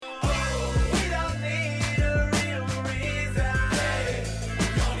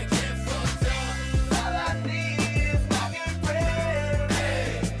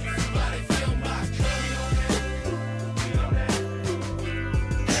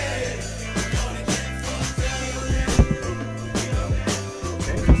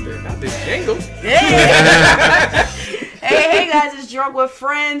Jingle. Yeah. Hey guys, it's Drunk with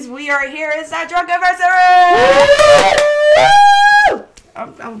Friends. We are here. It's our Drunkiversary.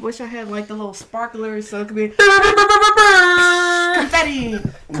 I wish I had like the little sparklers so it could be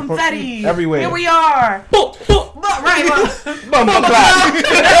confetti everywhere. Here we are. Right.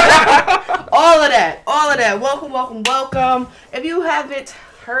 All of that. Welcome. If you haven't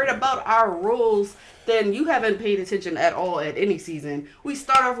heard about our rules, then you haven't paid attention at all at any season. We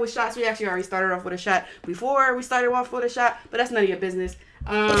start off with shots. We actually already started off with a shot before we started off with a shot, but that's none of your business.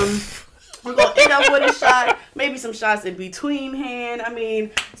 We're going to end up with a shot, maybe some shots in between hand. I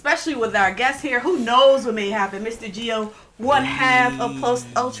mean, especially with our guest here, who knows what may happen. Mr. Gio, one half of Post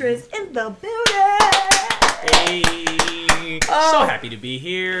Ultra is in the building. Hey, so happy to be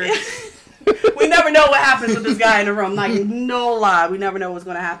here. We never know what happens with this guy in the room. Like, no lie. We never know what's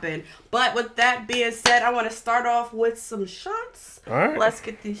going to happen. But with that being said, I want to start off with some shots. All right. Let's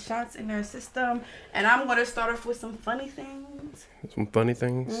get these shots in our system. And I'm going to start off with some funny things. Some funny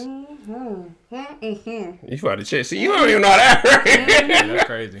things. Mm-hmm. You about to check. See, you don't even know that. Yeah, that's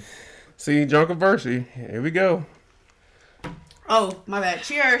crazy. See, Drunkiversary. Here we go. Oh, my bad.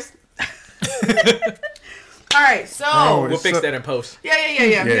 Cheers. All right, so we'll fix that in post. Yeah.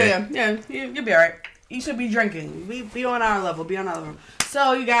 You'll be all right. You should be drinking. Be on our level.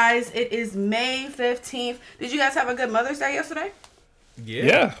 So, you guys, it is May 15th. Did you guys have a good Mother's Day yesterday?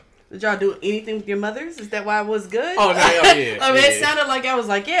 Yeah. Did y'all do anything with your mothers? Is that why it was good? Oh, no, yeah. I mean, it sounded like I was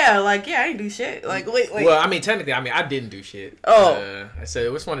like, yeah, I didn't do shit. Like, wait. Well, I mean, technically, I didn't do shit. Oh. So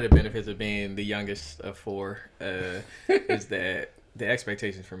it was one of the benefits of being the youngest of four, is that the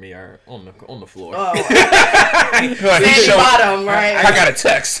expectations for me are on the floor. Oh. Bottom, right? I got a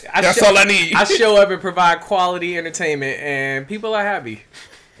text. That's all I need. I show up and provide quality entertainment, and people are happy.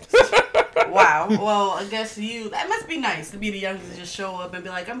 Wow. Well, I guess that must be nice to be the youngest and just show up and be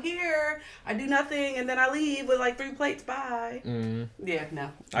like, I'm here, I do nothing, and then I leave with like 3 plates, bye. Mm-hmm. Yeah,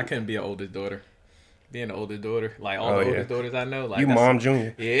 no. I couldn't be an oldest daughter. Being the oldest daughter, like all the oldest daughters I know. Like you mom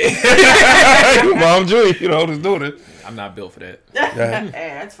junior. Yeah. You mom junior, you the oldest daughter. I'm not built for that. Hey,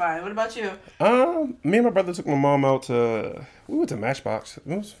 that's fine. What about you? Me and my brother took my mom out we went to Matchbox. It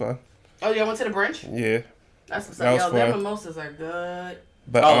was fun. Oh, y'all went to the brunch? Yeah. That's what's That up. was Yo, fun. them mimosas are good.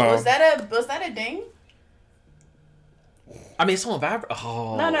 But was that a ding? I mean, someone vibrated.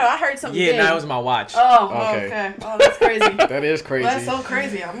 Oh. No, I heard something. Yeah, ding. no, it was my watch. Oh, okay. Oh, that's crazy. That is crazy. Well, that's so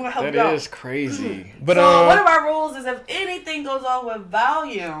crazy. I'm gonna help you out. That is crazy. But so one of our rules is if anything goes on with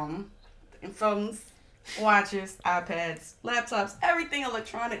volume, in phones, watches, iPads, laptops, everything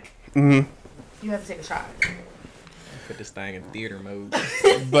electronic, you have to take a shot. Put this thing in theater mode.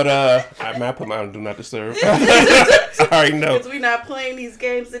 But I put mine on Do Not Disturb. I already know. Because we're not playing these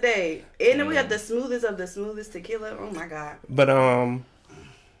games today. And then we have the smoothest of the smoothest tequila. Oh my god. But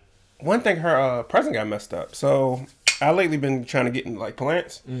one thing, her present got messed up. So I lately been trying to get in like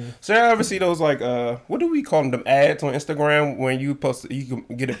plants. So I ever see those like what do we call them ads on Instagram when you can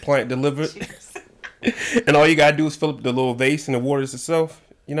get a plant delivered, and all you gotta do is fill up the little vase and the waters itself.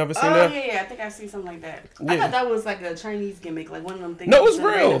 You never seen that? Yeah. I think I've seen something like that. Yeah. I thought that was like a Chinese gimmick, like one of them things. No, it's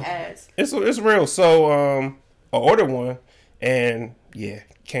real. Ads. It's real. So I ordered one, and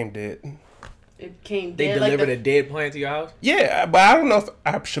came dead. It came They dead. delivered a dead plant to your house? Yeah, but I don't know if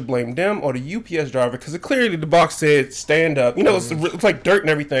I should blame them or the UPS driver because clearly the box said stand up. You know, it's like dirt and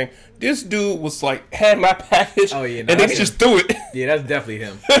everything. This dude was like, had my package, and then he just threw it. Yeah, that's definitely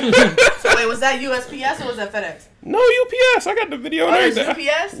him. So wait, was that USPS or was that FedEx? No, UPS. I got the video and everything.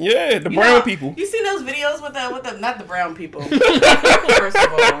 UPS? Yeah, the brown people. You seen those videos with the not the brown people. First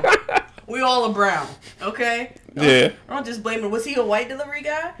of all, we all are brown, okay? Don't just blame him. Was he a white delivery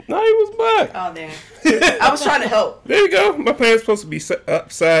guy? No, he was black. Oh damn! I was trying to help. There you go. My pants supposed to be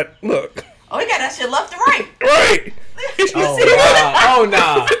upside. Look. Oh, he got that shit left to right. Right. Oh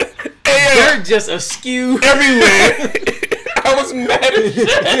nah. They're just askew everywhere. I was mad as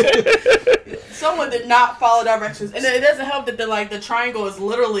shit. Someone did not follow directions, and it doesn't help that the triangle is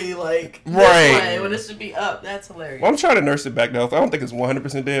literally like this right way when it should be up. That's hilarious. Well, I'm trying to nurse it back to health. I don't think it's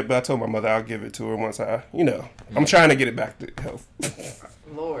 100% dead, but I told my mother I'll give it to her once I'm trying to get it back to health.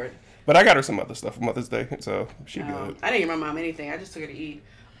 Lord. But I got her some other stuff for Mother's Day, so she good. I didn't give my mom anything. I just took her to eat.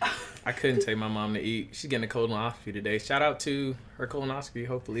 I couldn't take my mom to eat. She's getting a colonoscopy today. Shout out to her colonoscopy,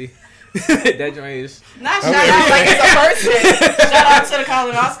 hopefully. That joint is... Not shout out like it's a person. Shout out to the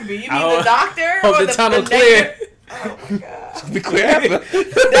colonoscopy. You mean the doctor? Hope the tunnel clear. Oh my god. Be clear after.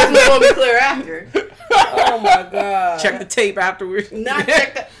 Definitely will be clear after. Oh my god. Check the tape afterwards. Not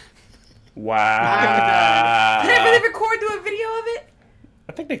check the... Wow. Did I really record do a video of it?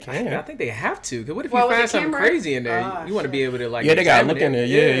 I think they can. I think they have to. Cause what if Well, you with find the something camera? crazy in there? You want to be able to like. Yeah, they gotta look examine in it.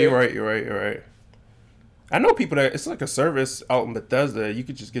 there. Yeah, you're right. I know people that it's like a service out in Bethesda. You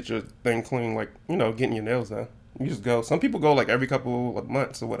could just get your thing clean, like getting your nails done. You just go. Some people go like every couple of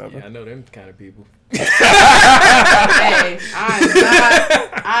months or whatever. Yeah, I know them kind of people. Hey,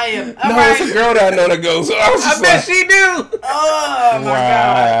 I am. No, it's a girl that I know that goes. So I was just bet she do. Oh my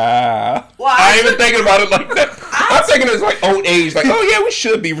god. wow. Well, I ain't even thinking about it like that. I'm thinking it's like old age. Like, oh yeah, we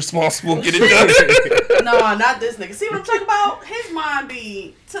should be responsible and get it done. No, not this nigga. See what I'm talking about? His mind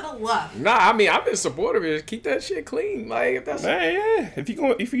be to the left. Nah, I mean I've been supportive of it. Keep that shit clean. Like if that's Yeah.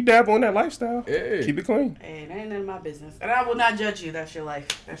 If you dabble in that lifestyle, Yeah. keep it clean. Hey, that ain't none of my business. And I will not judge you. That's your life.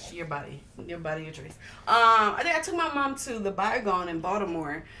 That's your body. Your body, your choice. I think I took my mom to the Bygone in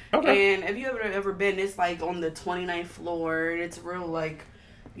Baltimore. Okay. And if you ever been, it's like on the 29th floor. And it's real like,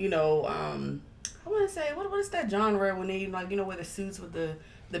 I want to say, what is that genre when they like, wear the suits with the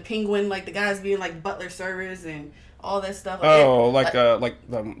penguin, like the guys being like butler servers and all that stuff. Oh, like the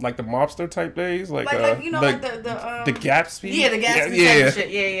mobster type days, like the Gatsby. Yeah, the Gatsby type of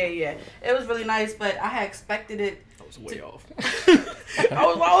shit. Yeah. It was really nice, but I had expected it. I was way off. I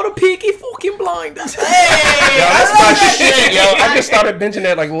was like, oh, the Peaky fucking blinders. Hey, That's my shit, yo. I just started binging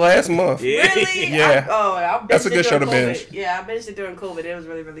that like last month. Really? Yeah. I That's a good show to COVID. binge. Yeah, I binged it during COVID. It was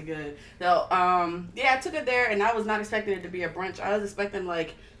really, really good. So, I took it there, and I was not expecting it to be a brunch. I was expecting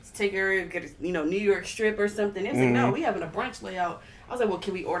like to take her get a, New York strip or something. It was like, no, we having a brunch layout. I was like, well,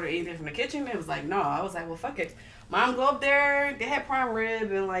 can we order anything from the kitchen? It was like, no. I was like, well, fuck it. Mom, go up there. They had prime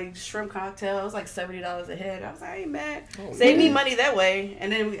rib and like shrimp cocktail. It was like $70 a head. I was like, I ain't mad. Save me money that way.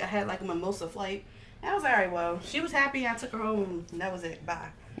 And then I had like a mimosa flight. And I was like, all right, well, she was happy. I took her home, and that was it. Bye.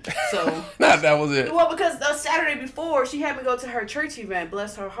 So that was it. Well, because the Saturday before, she had me go to her church event,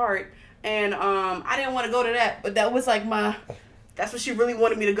 bless her heart, and I didn't want to go to that, but that was like that's what she really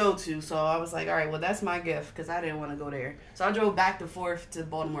wanted me to go to. So I was like, all right, well, that's my gift because I didn't want to go there. So I drove back and forth to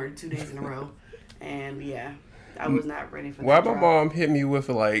Baltimore 2 days in a row, and yeah. I was not ready for that. Why my mom hit me with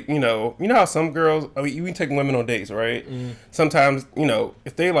like, you know how some girls, I mean, you can take women on dates, right? Sometimes,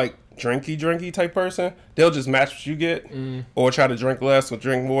 if they like drinky type person, they'll just match what you get or try to drink less or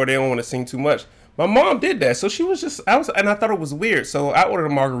drink more. They don't want to sing too much. My mom did that. So she was and I thought it was weird. So I ordered a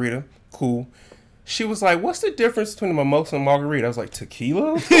margarita. Cool. She was like, what's the difference between a mimosa and margarita? I was like,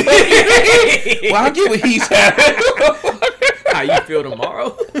 tequila? Well, I get what he's having. How you feel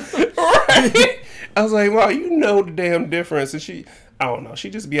tomorrow? Right. I was like, wow, you know the damn difference. And I don't know, she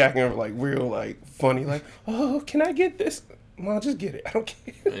just be acting like real, like, funny, like, oh, can I get this? Mom, just get it. I don't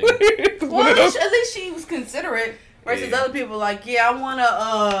care. Well, at least she was considerate versus other people like, yeah, I want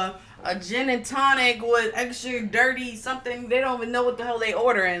a gin and tonic with extra dirty something. They don't even know what the hell they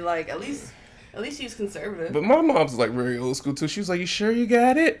ordering. Like, at least she's conservative. But my mom's like very old school too. She was like, "You sure you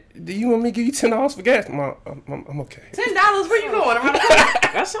got it? Do you want me to give you $10 for gas?" Mom, I'm okay. $10? Where you going? Around the corner?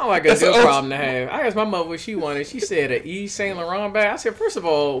 That sounds like a good problem to have. I asked my mother what she wanted. She said an Yves Saint Laurent bag. I said, first of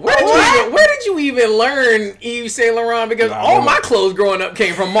all, where did you even learn Yves Saint Laurent? Because all my clothes growing up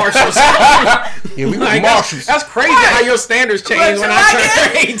came from Marshalls. Yeah, we were Marshalls. That's crazy how your standards changed when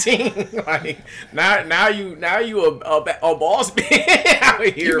I turned 18. Like now you a boss bitch out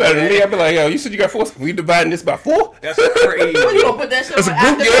here. You better than me. I'd be like, yo, you said you got 4. We dividing this by 4? That's crazy. You gonna put that shit on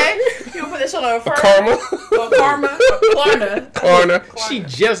Afterpay? You gonna put that shit on Karma? Klarna. She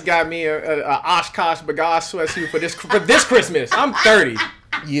just got me a Oshkosh B'gosh sweatsuit for this Christmas. I'm 30.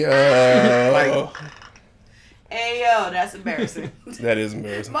 Yeah. Hey, yo, that's embarrassing. That is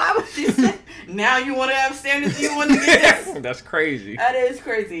embarrassing. Mama, she said, now you want to have standards, you want to get this? That's crazy. That is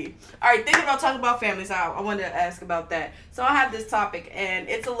crazy. All right, thinking about talking about families, I wanted to ask about that. So I have this topic, and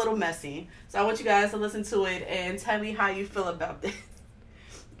it's a little messy. So I want you guys to listen to it and tell me how you feel about this.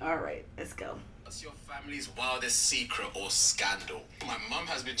 All right, let's go. What's your family's wildest secret or scandal? My mum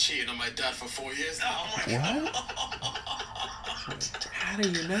has been cheating on my dad for 4 years now. Oh my God. How do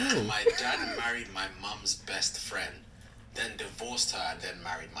you know? My dad married my mum's best friend, then divorced her and then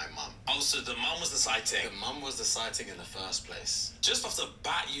married my mum. Oh, so the mum was the sighting. The mum was the sighting in the first place. Just off the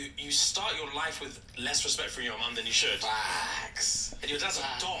bat, you start your life with less respect for your mum than you should. Facts. And your dad's a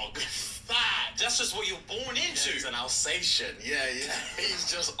dog. That's just what you're born into. Yeah, he's an Alsatian. Yeah.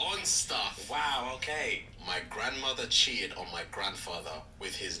 He's just on stuff. Wow, okay. My grandmother cheated on my grandfather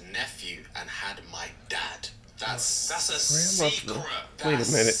with his nephew and had my dad. That's a secret. Wait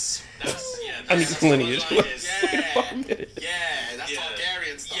a minute. I need this lineage. Yeah, that's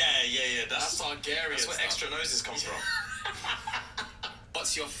Targaryen stuff. Yeah. That's Targaryen That's where stuff. extra noses come from.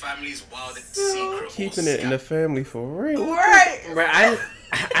 What's your family's wildest secret? Keeping it in the family for real. Right. But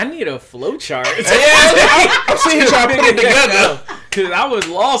I need a flow chart. I'm sitting here trying to put it together. Cause I was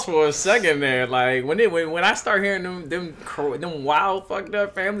lost for a second there. Like when I start hearing them wild fucked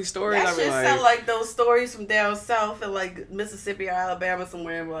up family stories, That I be shit like, sound like those stories from down south in like Mississippi or Alabama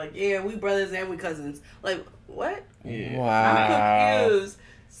somewhere. And we're like, yeah, we brothers and we cousins. Like, what? yeah. I'm confused.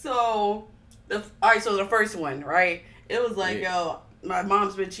 So, so the first one, right? It was like, Yeah. yo, my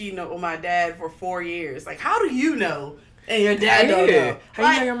mom's been cheating on my dad for 4 years. Like, how do you know? And your dad don't know. How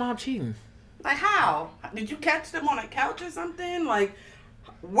Like, you know your mom cheating? like, how? Did you catch them on a couch or something? Like,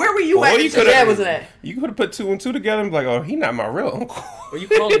 where were you Well, at? you Your dad was at. You could have put 2 and 2 together and be like, oh, he not my real uncle. Or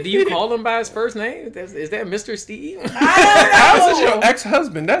do you call him by his first name? Is that Mr. Steve? How is this I your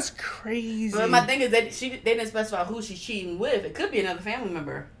ex-husband? That's crazy. But my thing is that they didn't specify who she's cheating with. It could be another family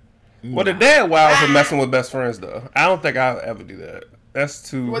member. Well, the dad wild for messing with best friends, though. I don't think I'll ever do that. That's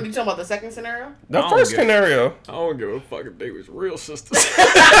too... What are you talking about, the second scenario? The first scenario. I don't give a fuck if they was real sisters.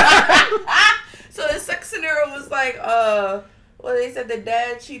 So the second scenario was like, well, they said the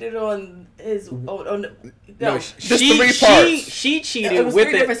dad cheated on his... She cheated it was with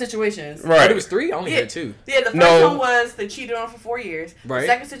 3 different situations. Right. It was 3? I only heard 2. Yeah, the first one was they cheated on for 4 years. Right. The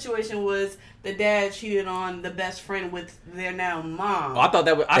second situation was the dad cheated on the best friend with their now mom. Oh, I thought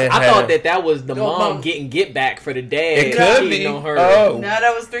that was I thought that was the mom getting get back for the dad. It could be. On her. Oh. No,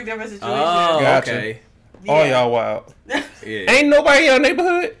 that was 3 different situations. Oh, Gotcha. okay. Yeah. All y'all wild. Yeah. Ain't nobody in your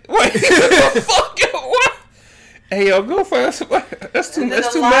neighborhood? Wait, fuck yo, what? Hey, yo, go find somebody. That's too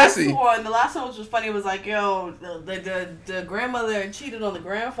messy. The last one, which was funny, was like, yo, the grandmother cheated on the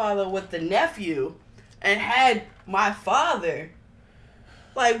grandfather with the nephew and had my father.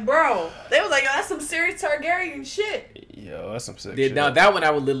 Like, bro, they was like, yo, that's some serious Targaryen shit. Yo, that's some sick Yeah, shit. now that one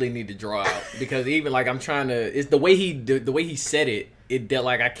I would literally need to draw out because even like I'm trying to, it's the way he said it that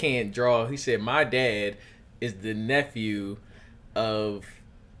like I can't draw. He said my dad is the nephew of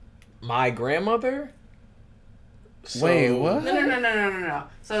my grandmother. So, Wait, what? No.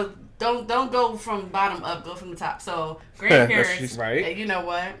 So don't go from bottom up. Go from the top. So grandparents, right? You know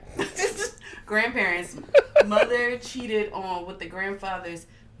what? Grandparents, mother cheated on with the grandfather's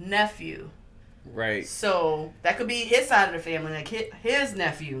nephew. Right. So that could be his side of the family, like his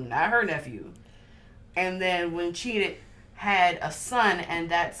nephew, not her nephew. And then when cheated, had a son,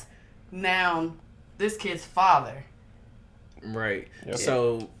 and that's now this kid's father. Right. Yep.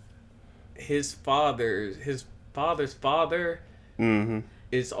 So his father's father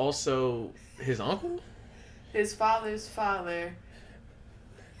is also his uncle? His father's father.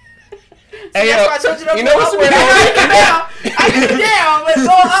 Hey, that's why I told you you know what's I get it down, but go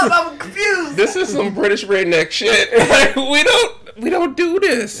up, I'm confused. This is some British redneck shit. Like, we don't do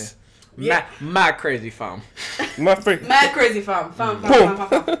this. Yeah. My crazy fam. Mad crazy fam.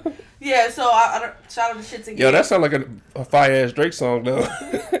 Yeah, so I shout out to shits again. Yo, that sound like a fire ass Drake song though.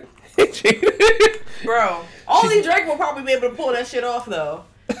 Bro, only Drake will probably be able to pull that shit off though.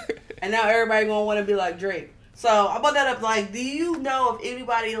 And now everybody gonna want to be like Drake. So I brought that up. Like, do you know if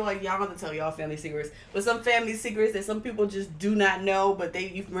anybody, like, y'all gonna tell y'all family secrets, but some family secrets that some people just do not know, but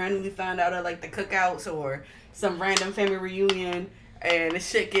you randomly found out at like the cookouts or some random family reunion, and the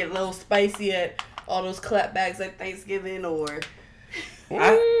shit get a little spicy at all those clapbacks at Thanksgiving or.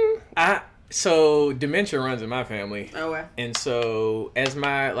 So dementia runs in my family. Oh, wow. And so as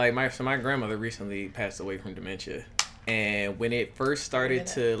my grandmother recently passed away from dementia, and when it first started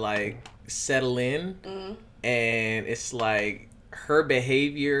to like settle in, and it's like her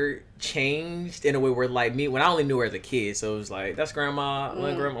behavior changed in a way where like me, when I only knew her as a kid, so it was like that's grandma.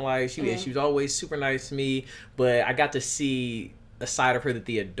 When grandma, like she was always super nice to me, but I got to see a side of her that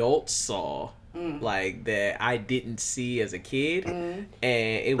the adults saw. Like that I didn't see as a kid, and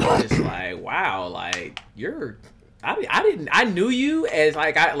it was just like, wow, like I knew you as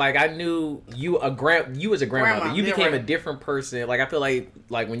I knew you as a grandmother. You became a different person. Like I feel like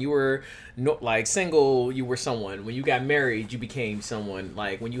when you were single, you were someone. When you got married, you became someone.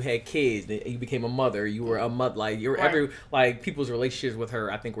 Like when you had kids, you became a mother. You were a mother. Like people's relationships with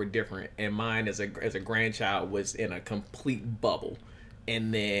her, I think, were different. And mine as a grandchild was in a complete bubble.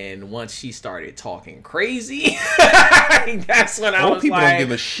 And then once she started talking crazy, that's when I was people like, don't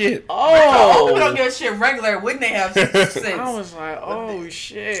give a shit. Oh, people don't give a shit regular. Wouldn't they have sense? I was like, oh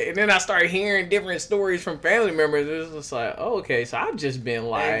shit. And then I started hearing different stories from family members. It was just like, oh, okay, so I've just been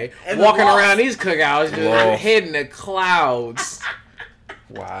like and walking around these cookouts, just Lost. head in the clouds.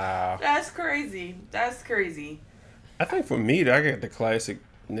 Wow. That's crazy. I think for me, I get the classic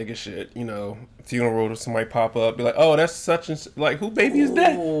nigga shit, you know, funeral or somebody pop up, be like, oh, that's such and like, who baby is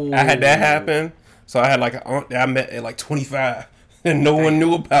that? Ooh. I had that happen. So I had like an aunt that I met at like 25 and no one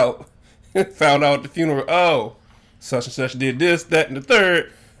knew about. Found out at the funeral, oh, such and such did this, that, and the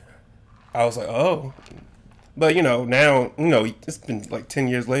third. I was like, oh. But now it's been like 10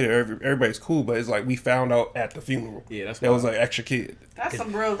 years later. Everybody's cool, but it's like we found out at the funeral. Yeah, that's that was like extra kid. That's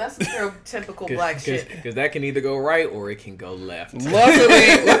some stereotypical black shit. Because that can either go right or it can go left.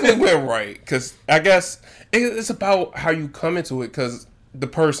 Luckily went right. Because I guess it's about how you come into it. Because the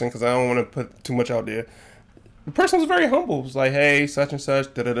person, because I don't want to put too much out there. The person was very humble. It was like, hey, such and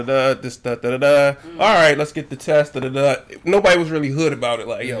such, da da da da, this da da da da. All right, let's get the test, da da da. Nobody was really hood about it.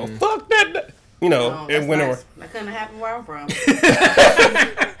 Like, yo, fuck that. It went over. That couldn't happen where I'm from.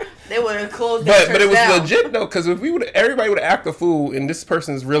 They would have closed that But it was down. legit though, because if everybody would have acted a fool, and this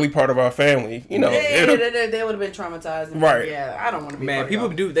person is really part of our family, they would have been traumatized. Right. Yeah, I don't want to be. Man, people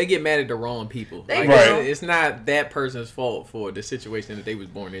they get mad at the wrong people. They Right. It's not that person's fault for the situation that they was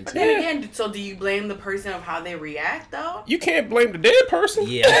born into. But then again, so do you blame the person of how they react though? You can't blame the dead person.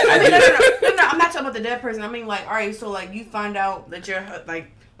 Yeah, I do. No, I'm not talking about the dead person. I mean, like, all right, so like you find out that your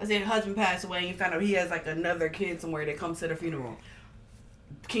like, let's say your husband passed away, and you find out he has like another kid somewhere that comes to the funeral.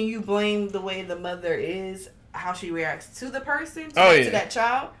 Can you blame the way the mother is, how she reacts to the person, to that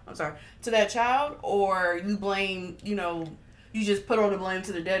child? I'm sorry, to that child, or you blame, you just put all the blame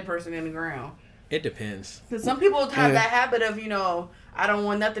to the dead person in the ground? It depends. Because some people have that habit of, I don't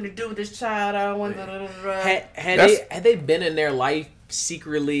want nothing to do with this child. I don't want Had they been in their life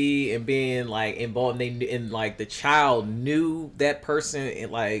secretly and being like involved, and like the child knew that person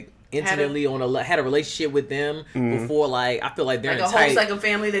and like intimately had a relationship with them before, like I feel like they're like entitled. A whole second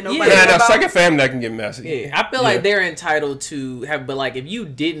family that nobody Yeah, knows that about. second family that can get messy. Yeah, I feel like they're entitled to have, but like if you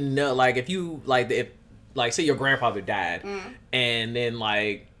didn't know, like if you if say your grandfather died, and then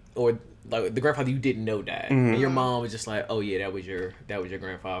like the grandfather you didn't know died, and your mom was just like, oh yeah, that was your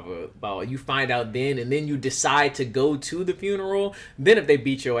grandfather. But you find out then, and then you decide to go to the funeral. Then if they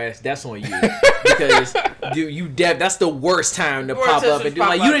beat your ass, that's on you because that's the worst time to pop up and do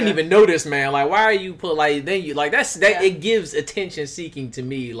like you didn't even know this man. Like why are you put like then you like that it gives attention seeking to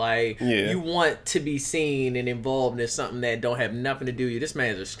me. Like you want to be seen and involved in something that don't have nothing to do with you. This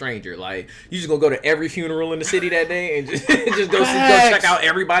man's a stranger. Like you just gonna go to every funeral in the city that day and just go check out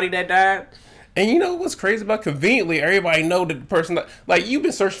everybody that died. And you know what's crazy about conveniently, everybody know that the person, like you've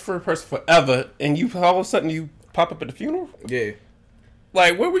been searching for a person forever, and you all of a sudden you pop up at the funeral. Yeah.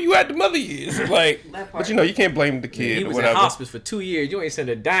 Like where were you at the mother years? Like, but you can't blame the kid. He was or whatever. in hospice for 2 years. You ain't sent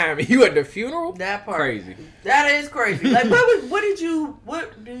a dime. And you at the funeral? That part crazy. That is crazy. Like what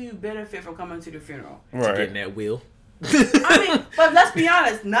do you benefit from coming to the funeral? Right. Getting that will. I mean, but let's be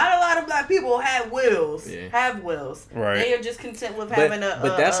honest. Not a lot of black people have wills. Yeah. Have wills. Right. They are just content with having a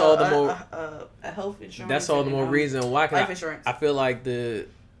health insurance. That's all the more reason why. Life insurance. I feel like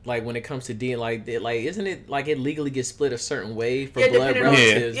when it comes to DNA, like isn't it like it legally gets split a certain way for blood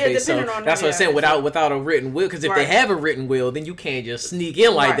relatives? Yeah, depending on that's what I'm saying. Without a written will, because if they have a written will, then you can't just sneak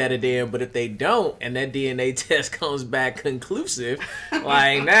in like that again. But if they don't, and that DNA test comes back conclusive,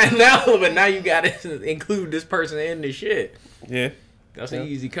 like now you gotta include this person in the shit. Yeah. That's an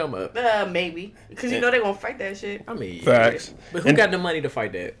easy come up. Maybe because they're gonna fight that shit. I mean, facts. But who got the money to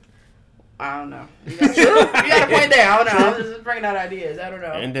fight that? I don't know. You gotta point there. I don't know. I'm just bringing out ideas. I don't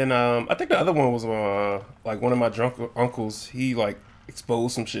know. And then I think the other one was like one of my drunk uncles. He like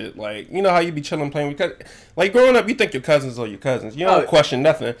exposed some shit. Like you know how you be chilling playing with like growing up, you think your cousins are your cousins. You don't question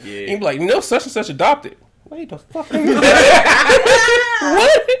nothing. Yeah. And you be like, such and such adopted. Wait the fuck.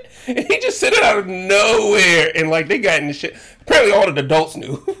 What? And he just said it out of nowhere, and like they got in the shit. Apparently, all the adults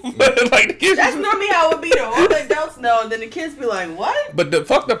knew, but like the kids. That's normally how it would be though. All the adults know, and then the kids be like, "What?" But the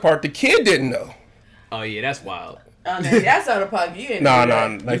fucked up part, the kid didn't know. Oh yeah, that's wild. That's out of pocket. You ain't Nah.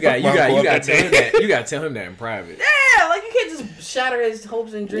 Like, you gotta tell him that. You gotta tell him that in private. Yeah, like you can't just shatter his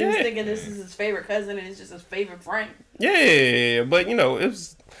hopes and dreams thinking this is his favorite cousin and it's just his favorite friend. Yeah, but it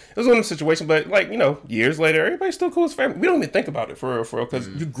was one of them situations. But like years later, everybody's still cool as family. We don't even think about it for real, because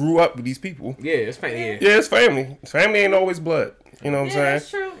you grew up with these people. Yeah, it's family. Yeah, it's family. Family ain't always blood. You know what I'm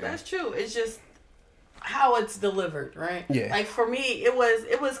saying? That's true. It's just how it's delivered, right? Yeah. Like for me, it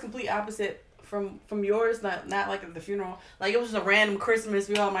was complete opposite from yours. Not like at the funeral. Like it was just a random Christmas.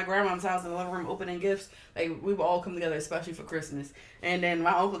 We all at my grandma's house in the living room opening gifts. Like we would all come together, especially for Christmas. And then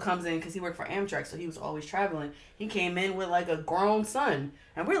my uncle comes in because he worked for Amtrak, so he was always traveling. He came in with like a grown son,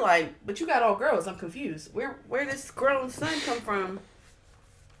 and we're like, "But you got all girls." I'm confused. Where this grown son come from?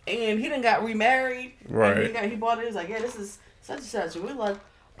 And he done got remarried. Right. He bought it. He was like, "Yeah, this is such and such." And we're like,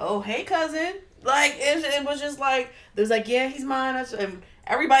 "Oh, hey, cousin." Like it was just like there was like, "Yeah, he's mine." And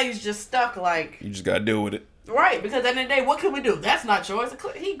everybody's just stuck. Like you just gotta deal with it. Right, because at the end of the day, what can we do? That's not yours.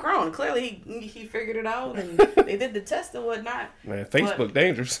 He grown. Clearly, he figured it out, and they did the test and whatnot. Man, Facebook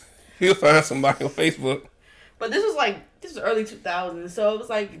dangerous. You'll find somebody on Facebook. But this was early 2000s, so it was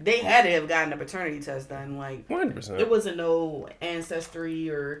like they had to have gotten a paternity test done. Like 100%. There wasn't no ancestry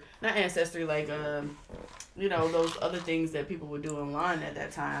or not ancestry like those other things that people would do online at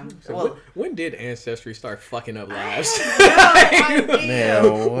that time. So Well, when did Ancestry start fucking up lives?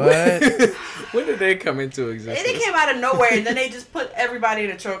 Man, what? When did they come into existence? It came out of nowhere, and then they just put everybody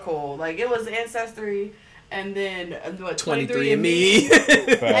in a chokehold. Like it was Ancestry, and then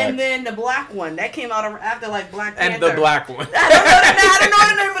 23andMe, and then the black one that came out after like Black Panther. and the black one. I don't know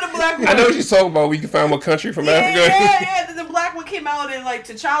the name of the black one. I know what you're talking about. We can find what country from Africa. Yeah. Then the black one came out, and like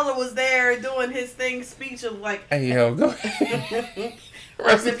T'Challa was there doing his speech of like, Hey, yo, go ahead.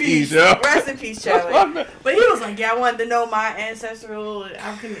 Rest in peace, yo. Rest in peace, Charlie. But he was like, yeah, I wanted to know my ancestral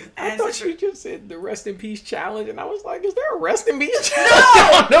African I thought ancestry. you just said the Rest in Peace challenge, and I was like, is there a Rest in Peace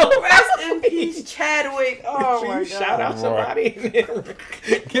challenge? No, Rest in peace, Chadwick. Oh my god. Shout out somebody and then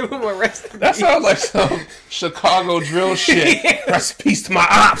give him a Rest in Peace. That sounds like some Chicago drill shit. Rest in peace to my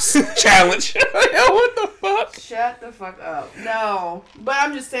ops challenge. Yo, what the fuck? Shut the fuck up. No, but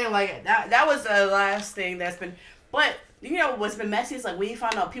I'm just saying, like that was the last thing that's been. But you know what's been messy is like when you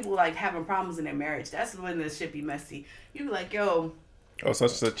find out people like having problems in their marriage. That's when this shit be messy. You be like, yo. Oh,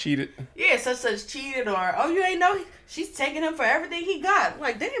 such cheated. Yeah, such cheated, or oh, you ain't know she's taking him for everything he got.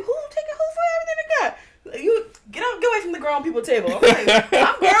 Like, damn, who taking who for everything they got? You get away from the grown people table. I'm like,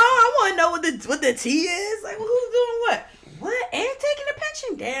 I'm grown. I want to know what the tea is. Like, well, who's doing what? What? And taking a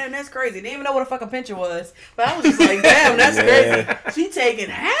pension? Damn, that's crazy. Didn't even know what a fucking pension was. But I was just like, damn, that's crazy. She taking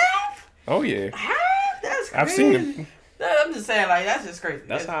half? Oh yeah. Half? That's crazy. I've seen it. I'm just saying, like, that's just crazy.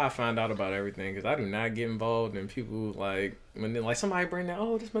 That's how I find out about everything, because I do not get involved in people, like, when like somebody bring that,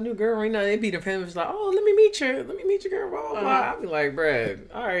 oh, this is my new girl right now, they be the parents like, oh, let me meet your girl, blah, blah, blah. I be like, bruh,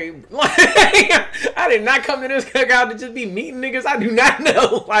 all right. Like, I did not come to this cookout to just be meeting niggas I do not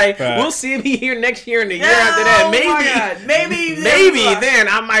know. Like, we'll see him here next year and the year after that. Maybe then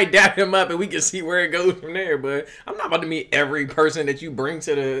I might dap him up and we can see where it goes from there. But I'm not about to meet every person that you bring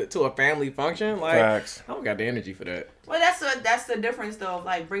to a family function. Like, Facts. I don't got the energy for that. Well, that's the difference, though, of,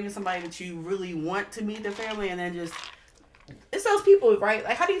 like, bringing somebody that you really want to meet the family and then just... It's those people, right?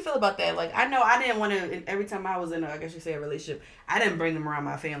 Like, how do you feel about that? Like, I know I didn't want to... Every time I was in, I guess you say, a relationship, I didn't bring them around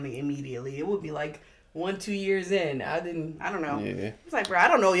my family immediately. It would be, like, 1-2 years in. I don't know. Yeah. It's like, bro, I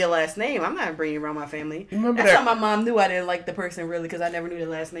don't know your last name. I'm not bringing you around my family. Remember That's that? how my mom knew I didn't like the person, really, because I never knew their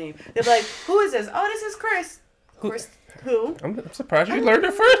last name. They'd be like, who is this? Oh, this is Chris. Chris, who? I'm surprised you learned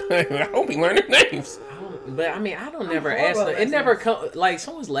their first name. I hope you learned their names. But I mean, I don't never ask them. It never come like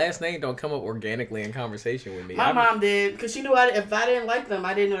someone's last name don't come up organically in conversation with me. My mom did, because she knew if I didn't like them,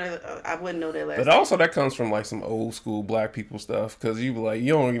 I didn't know that I wouldn't know their last But name. also that comes from like some old school black people stuff, because you be like,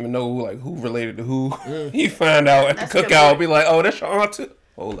 you don't even know like who related to who. You find out at That's the good cookout, point. be like, oh, that's your aunt too.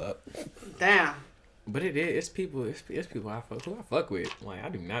 Hold up. Damn. But it's people who I fuck with. Like, I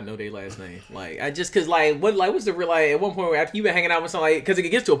do not know their last name. Like, I just cause what's the real, like, at one point where after you been hanging out with somebody, cause it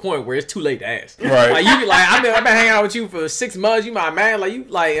gets to a point where it's too late to ask. Right. Like, you be like, I've been hanging out with you for 6 months. You my man. Like, you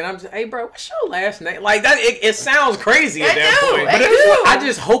like, and I'm just, hey bro, what's your last name? Like that. It sounds crazy at that point. But I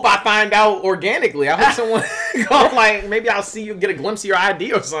just hope I find out organically. I hope someone go like, maybe I'll see you, get a glimpse of your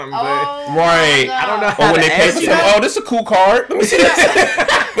ID or something. But Right. I don't know Or how when to they pay ask for you. something, oh, this is a cool card. Let me see this.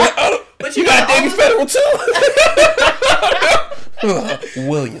 But You got Davy Federal too.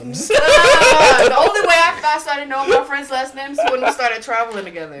 Williams. The only way I started knowing my friends' last names was when we started traveling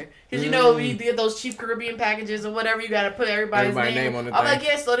together. Because, you know, we did those cheap Caribbean packages or whatever. You got to put everybody's name on the I'm thing. like,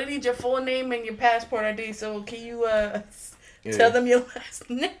 yeah, so they need your full name and your passport ID. So can you tell them your last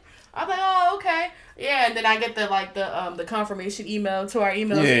name? I'm like, oh, okay. Yeah, and then I get the confirmation email to our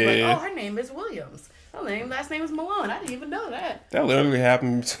email. Yeah. Like, oh, her name is Williams. Her last name is Malone. I didn't even know that. That literally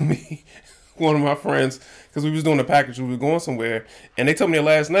happened to me. One of my friends, because we was doing a package, we were going somewhere, and they told me their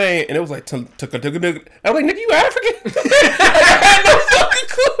last name, and it was like I was like, nigga, you African? I had no fucking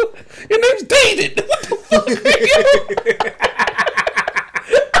clue. Your name's David. What the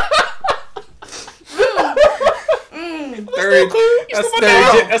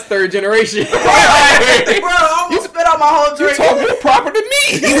fuck That's third generation. Bro, I almost spit out my whole drink. You talking proper to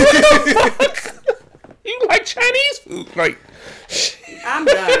me? What the fuck? You like Chinese food? Like, I'm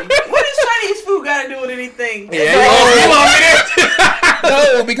done. What does Chinese food got to do with anything?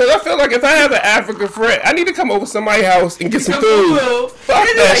 no, because I feel like if I have an African friend, I need to come over to somebody's house and get some food. Fuck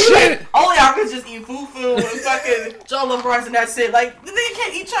that shit. Only Africans just eat fufu and fucking jollof rice and that's it. Like, the nigga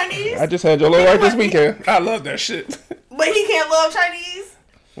can't eat Chinese. I just had jollof right this weekend. I love that shit. But he can't love Chinese.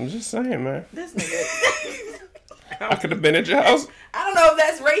 I'm just saying, man. This nigga. I could have been at your house. I don't know if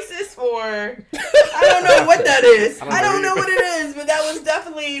that's racist or I don't know what that is. I don't know what it is, but that was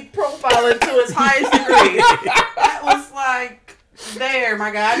definitely profiling to its highest degree. That was like, there,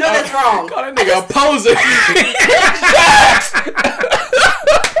 my guy. I know that's wrong. Call that nigga a poser.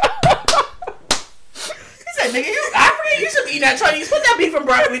 He said, nigga, you African? You should be eating that Chinese. Put that beef and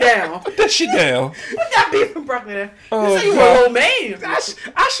broccoli down. Put that shit down. Put that beef and broccoli down. Oh, You say you God. were old man.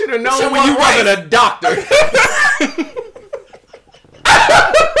 I should have known Should've when you won wasn't a doctor.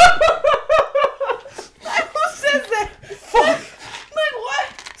 Like, who says that? Fuck. Like,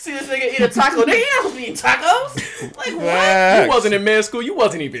 what? See this nigga eat a taco. Nigga, you not supposed to be eating tacos. Like, what? You wasn't in med school. You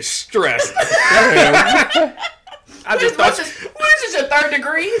wasn't even stressed. I just What thought is this, your third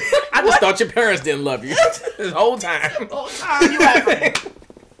degree? I just thought your parents didn't love you this whole time. The whole time you African.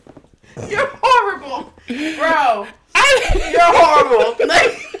 You're horrible. Bro. You're horrible.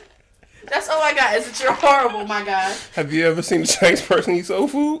 Like, that's all I got is that you're horrible, my guy. Have you ever seen a Chinese person eat soul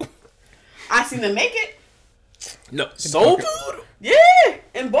food? I seen them make it. No, soul food? Yeah.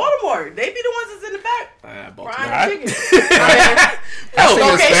 In Baltimore. They be the ones that's in the back. Baltimore. Frying chicken. I seen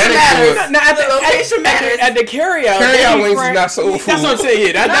location Hispanic matters. food. Now, The location matters. At the carryout. Carryout they wings fry- is not soul food. That's what I'm saying.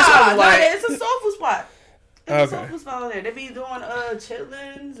 Yeah, that's what I'm like. it's a soul food spot. It's a soul Okay. food spot on there. They be doing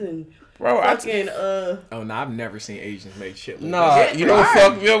chitlins and Bro, fucking Oh no, I've never seen Asians make shit. Like Nah, that. you know,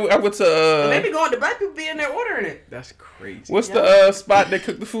 fuck. I went to they be going to black people be in there ordering it. That's crazy. what's the spot that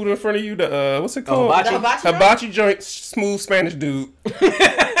cooked the food in front of you? The what's it called? hibachi? The hibachi joint? Hibachi joint. Smooth Spanish dude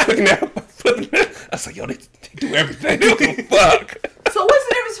cooking out. I was like, yo, they do everything. They don't give a fuck. So what's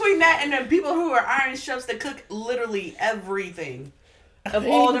the difference between that and the people who are iron chefs that cook literally everything of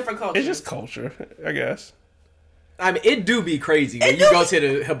all different cultures? It's just culture, I guess. I mean, it do be crazy when you go to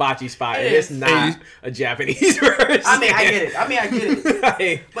the hibachi spot and It it's is. not a Japanese person. I mean, I get it.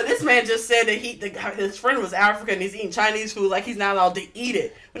 Like, But this man just said that his friend was African and he's eating Chinese food like he's not allowed to eat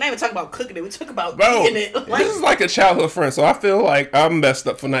it. We're not even talking about cooking it. We talk about Bro, eating it. Like, this is like a childhood friend, so I feel like I'm messed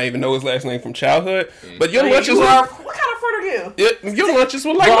up for not even know his last name from childhood. But your lunches what were kind of friend are you? your lunches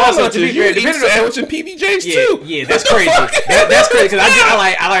were like Well, my also, to lunches. be You fair, eat depending on- sandwich and PBJs yeah, too. yeah, that's What the crazy. fuck? That's crazy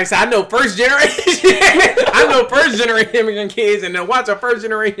because I know first generation. I know first generation immigrant kids, and then watch a first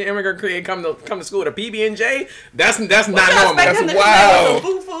generation immigrant kid come to school with a PB and J. That's not normal. That's That's wild.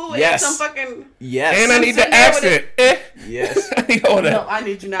 Some fufu Yes. and some fucking. Yes. And I need the Sitting there with accent. Yes. I need all that. No, I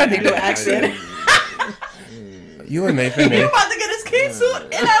need you not to do an accent. You and Nathan. You about to get his kid suit in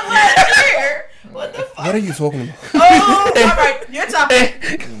that last year. What the fuck? What are you talking about? Oh, all right. Your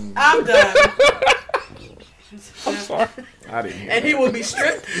topic. I'm done. I'm sorry. I didn't hear And he will be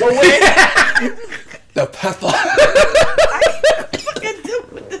stripped away. The pepper. I can't fucking deal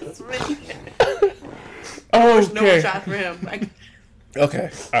with this man. No Okay. shot for him. Like, Okay.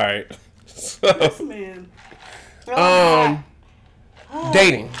 All right. So, this man. Oh,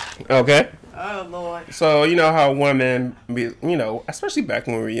 dating. Okay. oh Lord. So you know how women be, especially back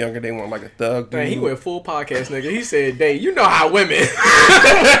when we were younger, they want like a thug dude. Man, he went full podcast, nigga. He said, "Dave, you know how women."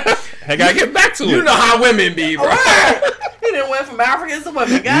 I gotta get back to it. You know how women be, bro. He didn't went from Africans to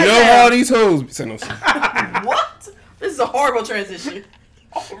women. You know how these hoes be saying. What? This is a horrible transition.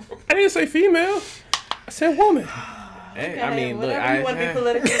 I didn't say female. I said woman. Hey, Okay, I mean, look, whatever you want to be I,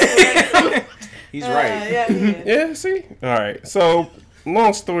 politically correct. he's right. Yeah. Yeah. See. All right. So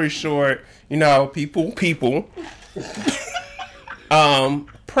long story short, people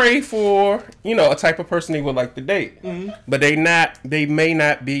pray for a type of person they would like to date, but they may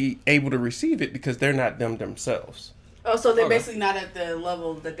not be able to receive it because they're not them themselves. Oh, so they're basically not at the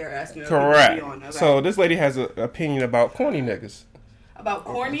level that they're asking people to Correct. be on. Okay. So this lady has an opinion about corny niggas. About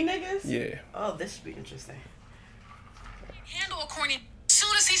corny niggas? Yeah. Oh, this should be interesting. Handle a corny. As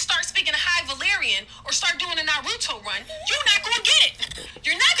soon as he starts speaking High Valerian or start doing a Naruto run, you're not going to get it.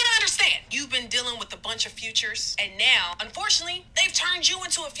 You're not going to understand. You've been dealing with a bunch of futures, and now, unfortunately, they've turned you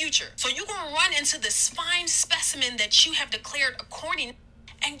into a future. So you're going to run into this fine specimen that you have declared a corny,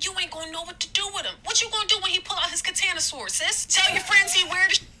 and you ain't going to know what to do with him. What you going to do when he pull out his katana sword, sis? Tell your friends he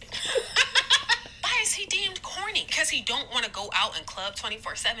weird as Why is he deemed corny? Because he don't want to go out and club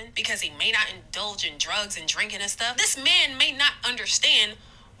 24/7? Because he may not indulge in drugs and drinking and stuff? This man may not understand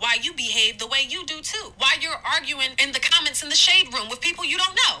why you behave the way you do too. Why you're arguing in the comments in the shade room with people you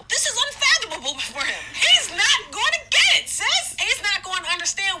don't know. This is unfathomable for him. He's not going to get it, sis. He's not going to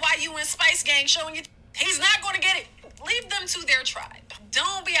understand why you in Spice Gang showing you. He's not going to get it. Leave them to their tribe.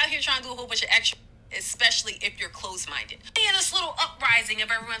 Don't be out here trying to do a whole bunch of extra, especially if you're closed-minded. In this little uprising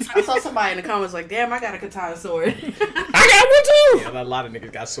of everyone's I saw somebody in the comments like, damn, I got a katana sword. I got one too. Yeah, a lot of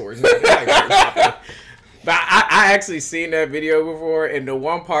niggas got swords. But I actually seen that video before, and the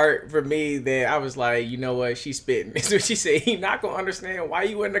one part for me that I was like, you know what, she's spitting. So she said, he not gonna understand why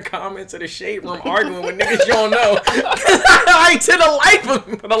you in the comments of the shade room arguing with niggas you don't know. Like,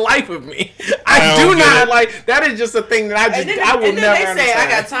 for the life of me, I do not like. That is just a thing that I will never understand. They say I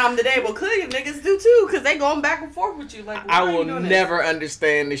got time today, well, clearly niggas do too, because they going back and forth with you. Like, I will never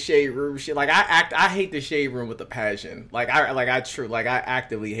understand the shade room shit. Like, I hate the shade room with a passion. I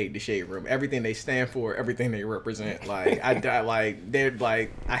actively hate the shade room. Everything they stand for, everything they represent. Like, I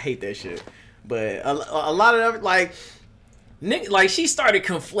hate that shit. But a lot of them, like she started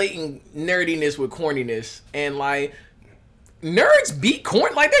conflating nerdiness with corniness, and like nerds be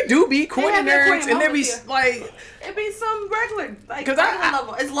corny, like they do be corny nerds, and they be like it be some regular, like, because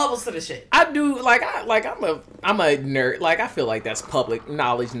level. It's levels to the shit. I do I'm a nerd. Like, I feel like that's public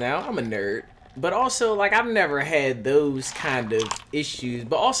knowledge now. I'm a nerd. But also, like, I've never had those kind of issues.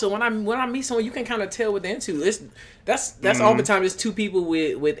 But also, when I meet someone, you can kind of tell what they're into. That's all the time. It's two people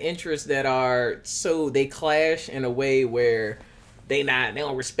with interests that are they clash in a way where they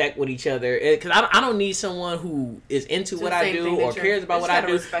don't respect with each other. Because I don't need someone who is into what I do or cares about what I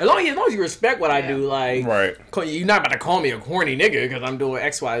do. As long as you respect what I do, like, right. You're not about to call me a corny nigga because I'm doing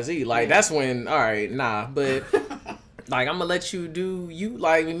X, Y, Z. Like, that's when, all right, nah. But like, I'm gonna let you do you.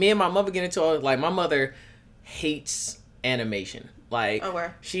 Like, me and my mother get into it. Like, my mother hates animation. Like,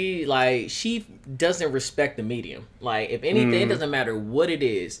 she doesn't respect the medium. Like, if anything, it doesn't matter what it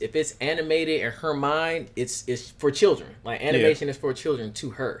is. If it's animated in her mind, it's for children. Like, animation is for children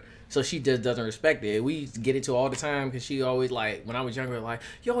to her. So she just doesn't respect it. We get into it all the time because she always, like, when I was younger, like,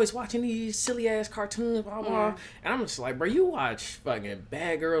 you always watching these silly ass cartoons, blah blah. And I'm just like, bro, you watch fucking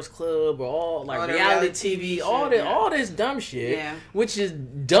Bad Girls Club or all reality TV, all this dumb shit, which is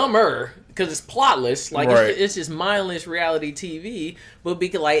dumber because it's plotless. Like, it's just mindless reality TV. But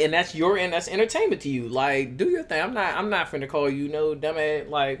because, like, and that's entertainment to you. Like, do your thing. I'm not finna call you no dumbass,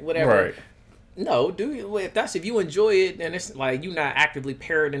 like, whatever. Right. No, if you enjoy it, then it's like you not actively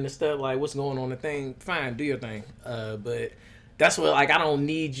parroting the stuff, like what's going on the thing, fine, do your thing. But that's what, like, I don't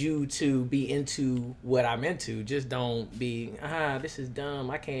need you to be into what I'm into. Just don't be, this is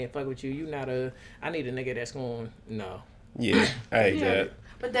dumb, I can't fuck with you. I need a nigga that's going, no. Yeah, I hate that.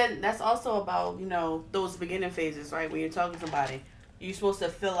 But then that's also about, those beginning phases, right? When you're talking to somebody, you're supposed to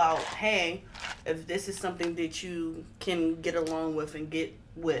fill out, hey, if this is something that you can get along with and get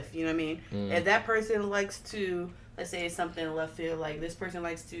with, you know what I mean? If that person likes to, let's say it's something left field, like this person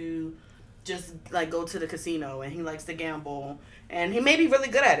likes to just like go to the casino and he likes to gamble and he may be really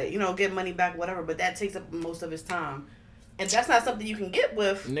good at it, get money back, whatever, but that takes up most of his time. And that's not something you can get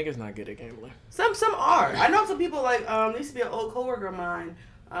with. Niggas not good at gambling. Some are. I know some people, like, there used to be an old coworker of mine.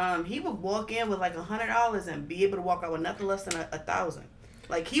 He would walk in with like $100 and be able to walk out with nothing less than $1,000.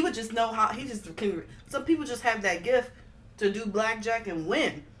 Like, he would just know how, he just can, some people just have that gift to do blackjack and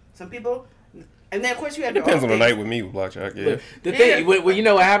win. Some people, and then of course you have. It depends on the night with me with blackjack. Yeah. The thing, well, you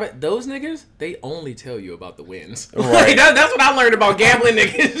know what happened? Those niggas, they only tell you about the wins. Right. That's what I learned about gambling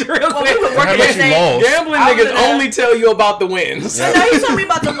niggas. Real quick. Gambling niggas only tell you about the wins. I know he told me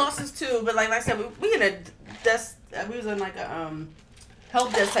about the losses too, but like I said, we in a we was in like a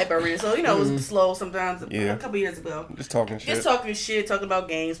help desk type arena, so it was slow sometimes. A couple years ago, just talking shit, talking about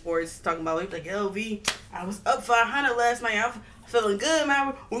game sports, talking about like, yo, V, I was up 500 last night. I'm feeling good,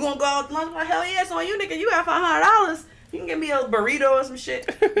 man. We're gonna go out to lunch. Like, hell yeah, so you nigga, you got $500. You can give me a burrito or some shit.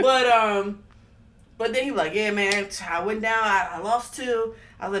 But then he was like, yeah, man, I went down. I lost 2.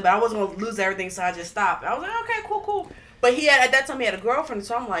 I was like, but I wasn't gonna lose everything, so I just stopped. I was like, okay, cool. But at that time he had a girlfriend,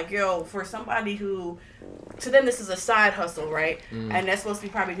 so I'm like, yo, for somebody who, to them this is a side hustle, right? And that's supposed to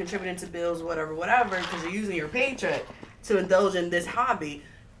be probably contributing to bills, whatever, because you're using your paycheck to indulge in this hobby.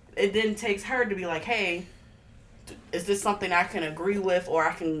 It then takes her to be like, hey, is this something I can agree with or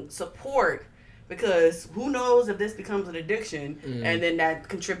I can support? Because who knows if this becomes an addiction and then that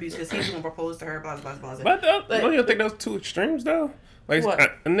contributes because he's going to propose to her, blah, blah, blah, blah. But don't you think those two extremes, though? Like,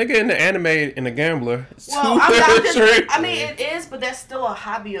 a nigga in the anime and a gambler. It is, but that's still a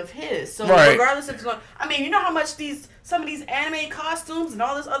hobby of his. So regardless if it's you know how much some of these anime costumes and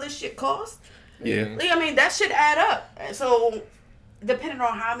all this other shit cost? Yeah. Like, that shit add up. So depending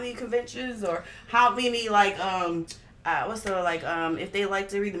on how many conventions or how many if they like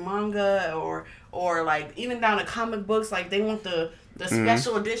to read the manga or like even down to comic books, like they want the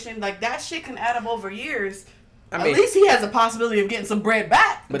special edition, like that shit can add up over years. At least he has a possibility of getting some bread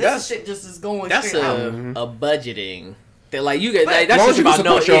back. But this shit just is going straight out. That's a budgeting. That, like, you get that's just about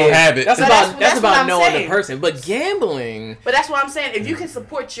knowing your habit. That's about knowing the person. But gambling. But that's what I'm saying. If you can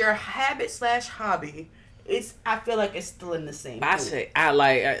support your habit / hobby, I feel like it's still in the same. I say I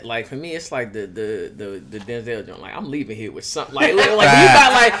like for me it's like the Denzel joint. Like I'm leaving here with something like when you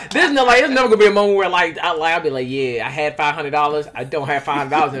got like there's never gonna be a moment where I'll be like, yeah, I had $500, I don't have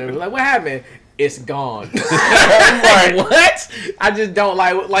 $500 in it. Like, what happened? It's gone. Like, what? I just don't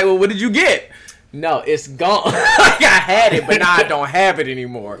like well, what did you get? No, it's gone. Like I had it, but now I don't have it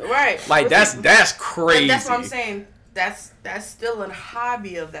anymore. Right. Like that's crazy. That's what I'm saying. That's still a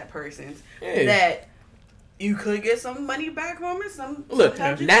hobby of that person's. Yeah. That you could get some money back from it. Look,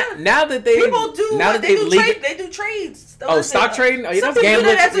 now that they people do now that they do trades. trades. Stock trading? Oh, yeah, Some that's people do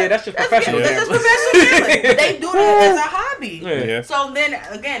gambling. that That's just professional That's gambling. professional gambling. But they do that as a hobby. Yeah. So then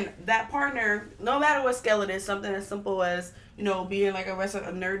again, that partner, no matter what scale it is, something as simple as being like a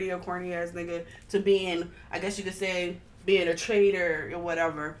nerdy or corny ass nigga to being, I guess you could say, being a trader or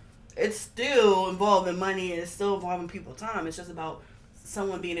whatever. It's still involving money and it's still involving people's time. It's just about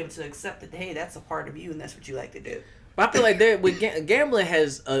someone being able to accept that, hey, that's a part of you and that's what you like to do. But I feel like with gambling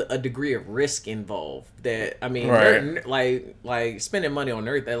has a degree of risk involved. That I mean, Right. like spending money on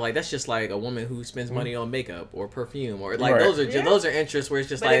earth. Like that's just like a woman who spends money on makeup or perfume or like Right. those are interests where it's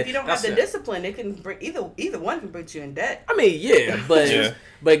just But like if you don't have the discipline, it can bring either one can put you in debt. I mean, yeah, but Yeah.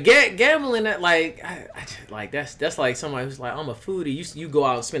 but gambling that like that's like somebody who's like I'm a foodie. You go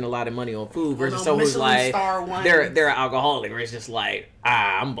out and spend a lot of money on food versus someone who's Michelin like star wine. they're an alcoholic where it's just like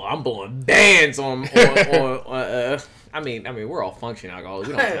I'm blowing bands on I mean we're all functioning alcoholics.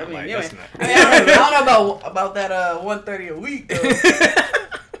 We don't I sound mean, like yeah, that's man. not. I don't know about that $130 a week though.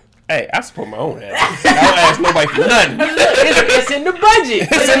 Hey, I support my own ass. I don't ask nobody for nothing. It's in the budget.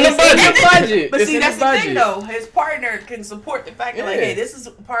 It's in the budget. But It's see, in that's the budget. thing though. His partner can support the fact that like, Yeah. hey, this is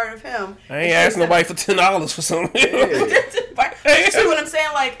part of him. I ain't asked nobody for $10 for something. You see what I'm saying?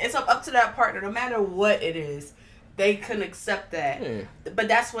 Like it's up to that partner, no matter what it is. They can accept that. Yeah. But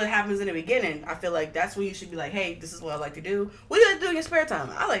that's what happens in the beginning. I feel like that's when you should be like, hey, this is what I like to do. What do you like to do in your spare time?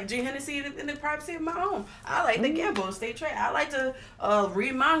 I like to drink Hennessy in the privacy of my home. I like to gamble, stay trade. I like to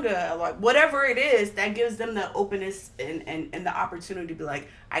read manga. Like whatever it is, that gives them the openness and the opportunity to be like,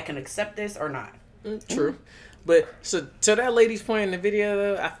 I can accept this or not. True, but so to that lady's point in the video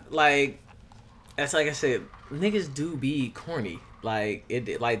though, that's like I said, niggas do be corny. Like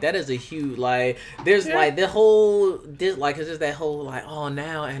that is a huge there's like the whole cause there's that whole oh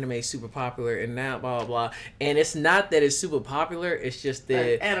now anime is super popular and now blah blah blah, and it's not that it's super popular, it's just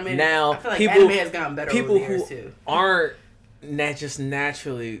that Anime, now I feel like people anime has gotten better people over the years who too. aren't just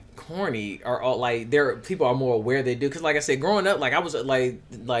naturally corny are all people are more aware they do, because like I said, growing up I was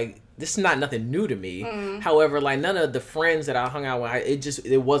like this is not nothing new to me. However, none of the friends that I hung out with,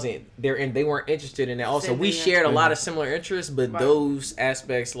 it wasn't they weren't interested in that. Also, we shared a lot of similar interests, but those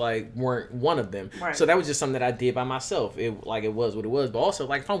aspects weren't one of them. Right. So that was just something that I did by myself. It was what it was. But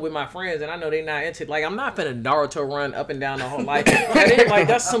also if I'm with my friends and I know they're not into I'm not finna Naruto run up and down the whole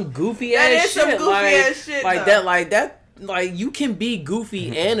that's some goofy That ass is shit. some goofy ass shit, that. You can be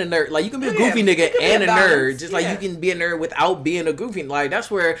goofy and a nerd. You can be a goofy nigga and a nerd. Just you can be a nerd without being a goofy. That's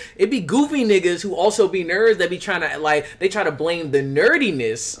where it be goofy niggas who also be nerds that be trying to they try to blame the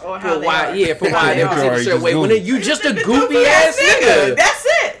nerdiness Or for how they why are. for How why they they're are. particular certain way. When you just a The goofy ass nigga. That's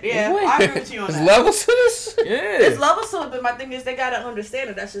it. Yeah, What? I agree with you on There's that. levels to this? It's Yeah. levels to it, but my thing is they gotta understand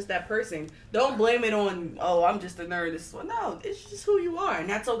that that's just that person. Don't blame it on I'm just a nerd. No, it's just who you are, and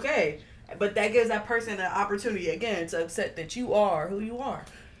that's okay. But that gives that person an opportunity again to accept that you are who you are.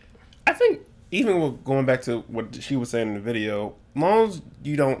 I think even with going back to what she was saying in the video, as long as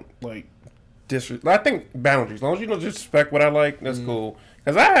you don't I think boundaries. As long as you don't disrespect what I like, that's cool.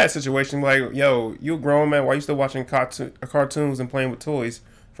 Because I had a situation yo, you a grown man, why you still watching cartoons and playing with toys?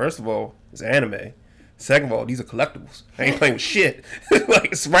 First of all, it's anime. Second of all, these are collectibles. I ain't playing with shit.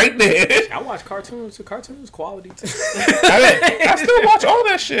 It's right there. I watch cartoons. The cartoons quality too. I still watch all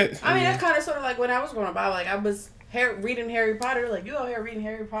that shit. I mean, that's kind of sort of like when I was growing up. I was reading Harry Potter. You out here reading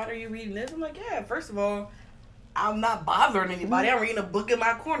Harry Potter? You reading this? I'm like, yeah. First of all, I'm not bothering anybody. I'm reading a book in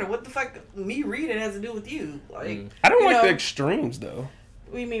my corner. What the fuck? Me reading has to do with you? I don't like the extremes though.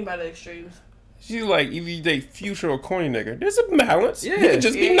 What do you mean by the extremes? She's either you date Future or corny nigga. There's a balance. Yeah. You can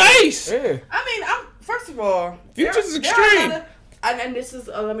just be nice. Yeah. I mean, first of all, Future's there are a extreme. lot of- and this is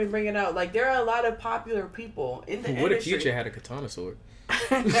let me bring it out. There are a lot of popular people in the What if industry. Future had a katana sword?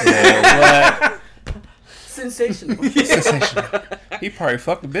 Yeah, Sensational. what? He probably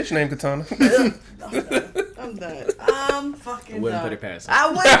fucked a bitch named Katana. I'm done. I'm fucking I wouldn't done. put it past him. I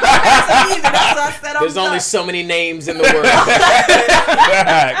wouldn't put it past him either. That's what I said. I'm There's only done. so many names in the world.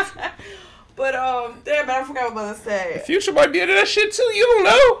 But damn, I forgot what I was about to say. Future might be into that shit too. You don't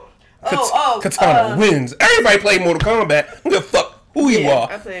know. Katana wins. Everybody play Mortal Kombat. Who the fuck Who you Yeah,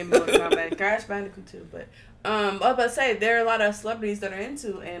 are? I played Mortal Kombat, Crash Bandicoot too, but I was about to say there are a lot of celebrities that are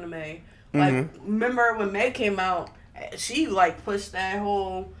into anime. Like, remember when May came out, she like pushed that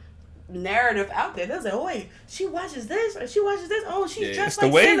whole narrative out there. They was like, oh wait, she watches this or she watches this. Oh, she's just It's the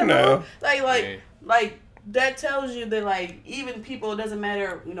like wave Sailor now. Moon. Like that tells you that like even people, it doesn't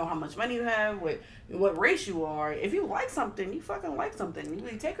matter, you know, how much money you have, what race you are. If you like something, you fucking like something. You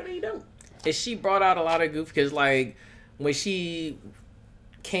either take it or you don't. And she brought out a lot of goof because like when she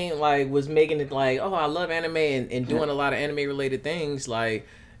came like was making it like, oh, I love anime and doing a lot of anime related things, like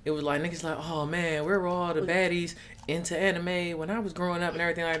it was like niggas like, oh man, where were all the baddies into anime when I was growing up and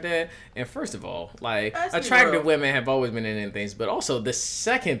everything like that. And first of all, like attractive women have always been in things, but also the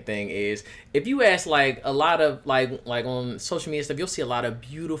second thing is if you ask like a lot of like on social media stuff, you'll see a lot of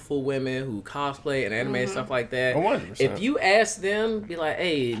beautiful women who cosplay and anime and stuff like that. 100%. If you ask them, be like,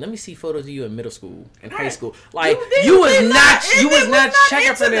 hey, let me see photos of you in middle school and high school, like You was was not not checking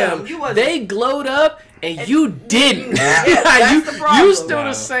into for them. them. They glowed up. And you didn't. That's the problem. You still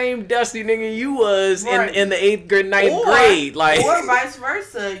the same dusty nigga you was Right. in the 8th grade, 9th grade. Like, or vice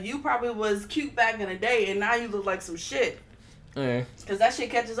versa. You probably was cute back in the day, and now you look like some shit. Because that shit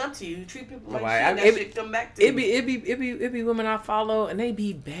catches up to you. You treat people like shit, that shit come back to you. It be women I follow, and they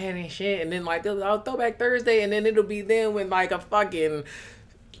be bad and shit. And then, like, I'll Throwback Thursday, and then it'll be them with, like, a fucking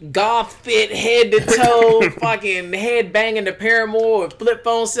goth fit head to toe fucking head banging the Paramore with flip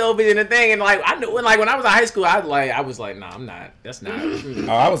phone selfies and the thing, and like I knew when I was in high school I was like, nah, I'm not, that's not. Oh,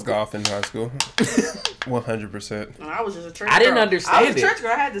 I was golf in high school. 100%. I was just a church I didn't girl. understand I was a it. church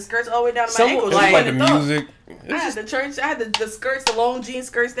girl. I had the skirts all the way down to my ankles. Like the music. I had the church. I had the skirts, the long jean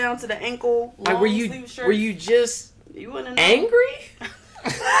skirts down to the ankle. Like were you just you wouldn't know. angry?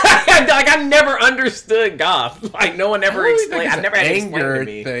 Like I never understood goth. Like no one ever explained. I never had it explained to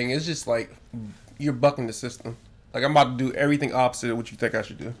me. Thing. It's just like you're bucking the system. Like I'm about to do everything opposite of what you think I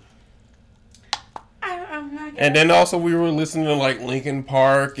should do. And then also we were listening to like Linkin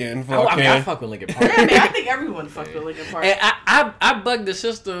Park and fucking. I fuck with Linkin Park. Yeah, I mean, I think everyone fucked with Linkin Park. And I bugged the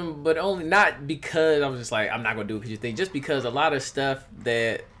system, but only not because I was just like I'm not gonna do it because you think. Just because a lot of stuff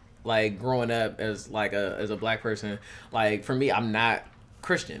that like growing up as like as a black person, like for me, I'm not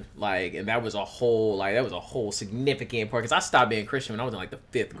Christian, like, and that was a whole significant part because I stopped being Christian when I was in like the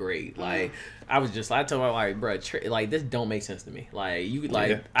 5th grade. Like I told my like, bro, like this don't make sense to me. Like you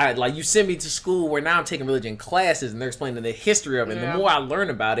you send me to school where now I'm taking religion classes and they're explaining the history of it. And the more I learn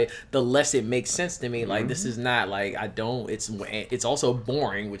about it, the less it makes sense to me. Like this is not like it's also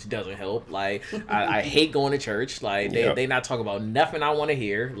boring, which doesn't help. Like I hate going to church. Like they not talk about nothing I want to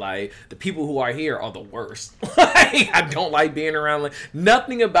hear. Like the people who are here are the worst. Like I don't like being around. Like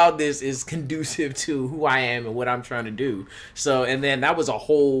nothing about this is conducive to who I am and what I'm trying to do. So and then that was a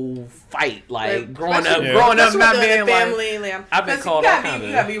whole fight. Like growing up, not being family. Like, I've been called all kind of.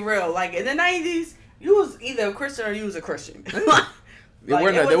 You gotta be real. Like in the 90s, you was either a Christian or you was a Christian. There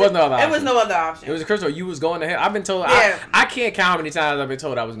was no other option. It was no other option. It was a Christian or you was going to hell. I've been told. I can't count how many times I've been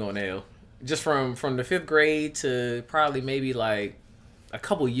told I was going to hell. Just from the 5th grade to probably maybe like a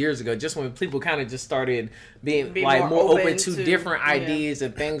couple years ago, just when people kind of just started being like more open to different ideas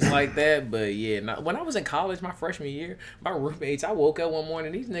and things like that. But when I was in college, my freshman year, my roommates, I woke up one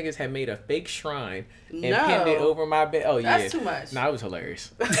morning, these niggas had made a fake shrine and pinned it over my bed. Oh yeah, that's too much. Nah, it was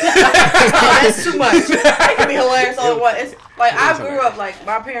hilarious. That's too much. It can be hilarious all at once. It's like I grew up like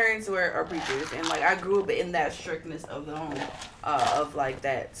my parents are preachers, and like I grew up in that strictness of the home. Of like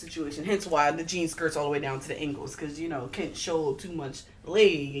that situation, hence why the jean skirts all the way down to the ankles, because can't show too much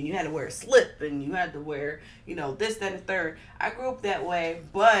leg, and you had to wear a slip, and you had to wear this, that, and the third. I grew up that way,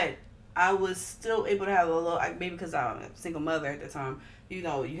 but I was still able to have a little, maybe because I'm a single mother at the time. You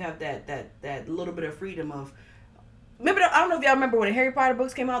have that little bit of freedom of. Remember, I don't know if y'all remember when the Harry Potter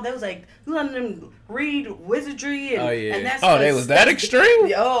books came out. They was like you letting them read wizardry and and that's they was that extreme.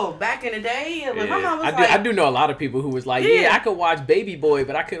 Back in the day, my mom was I do know a lot of people who was like, I could watch Baby Boy,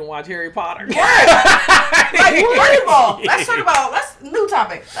 but I couldn't watch Harry Potter. Like, first of all, let's new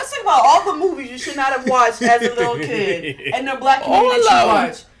topic. Let's talk about all the movies you should not have watched as a little kid and the black community that you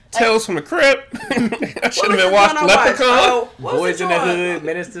watch. Tales from the Crypt. I should have been watching Leprechaun. Boys in the Hood,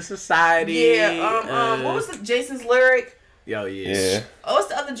 Menace to Society. Yeah. What was the Jason's lyric? Yo, yeah. Oh, what's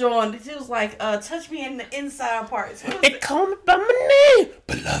the other John? He was like, touch me in the inside parts. It called me by my name,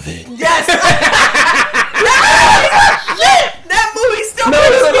 beloved. Yes. That movie still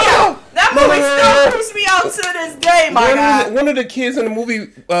creeps me out. That movie still creeps me out to this day, my God. One of the kids in the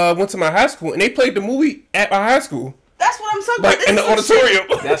movie went to my high school, and they played the movie at my high school. That's what I'm talking about. In the auditorium.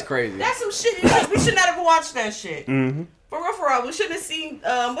 That's crazy. That's some shit. We should not have watched that shit. Mm-hmm. For real. We shouldn't have seen,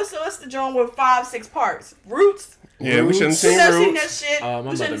 what's the John with 5-6 parts? Roots? Yeah, we shouldn't We seen never seen Roots. that shit. My We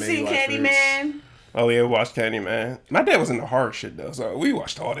mother shouldn't made me seen watch Candyman. Oh yeah, we watched Candyman. My dad was into horror shit though, so we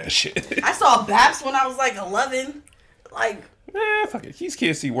watched all that shit. I saw Baps when I was like 11. Like, Fuck it. These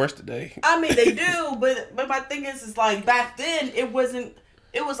kids see worse today. I mean, they do, but my thing is like back then it was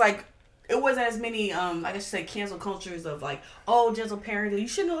as many I guess say cancel cultures of like, oh, gentle parenting, you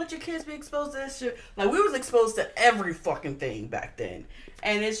shouldn't let your kids be exposed to this shit. Like, we was exposed to every fucking thing back then,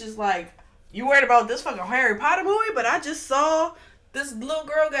 and it's just like, you worried about this fucking Harry Potter movie, but I just saw this little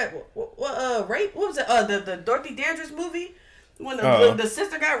girl got raped. What was it? The Dorothy Dandridge movie. When the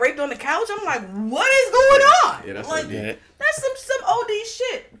sister got raped on the couch, I'm like, what is going on? Yeah, that's like, OD. that's some OD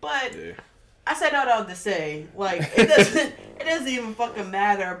shit. But Yeah. I said that out to say, like, it doesn't even fucking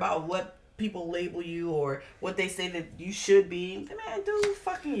matter about what people label you or what they say that you should be. Man, dude,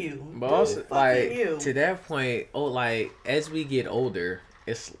 fucking you. But Dude, also, fucking like, you. to that point, like, as we get older,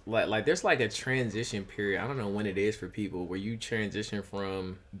 it's like there's like a transition period. I don't know when it is for people where you transition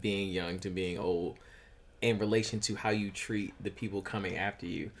from being young to being old in relation to how you treat the people coming after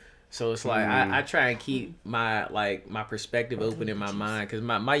you. So it's like I try and keep my perspective open in my mind, because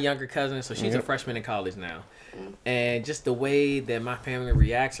my younger cousin, so she's a freshman in college now, and just the way that my family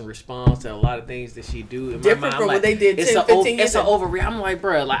reacts and responds to a lot of things that she do in my Different mind, from I'm what like, they did 10, 15 years it's an ago. overreaction. I'm like,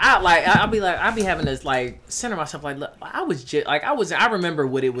 bro, I'll be having to like center myself, like, look, I remember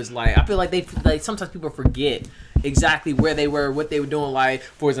what it was like. I feel like sometimes people forget exactly where they were, what they were doing. Like,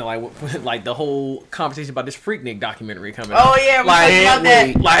 for example, like the whole conversation about this Freaknik documentary coming out. Oh yeah, we talking about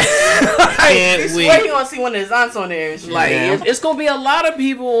that. Like, You swear you gonna see one of his aunts on there and shit. like, it's gonna be a lot of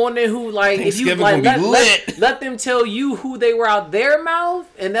people on there who, like, if you like, let them tell you who they were out their mouth,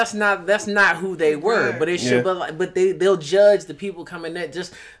 and that's not who they were. But it should, but they'll judge the people coming in.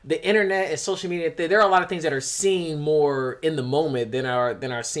 Just the internet and social media. There are a lot of things that are seen more in the moment than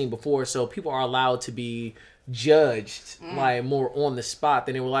are seen before. So people are allowed to be judged like more on the spot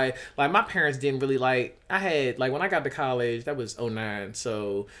than they were like my parents didn't really like. I had, like, when I got to college, that was 2009,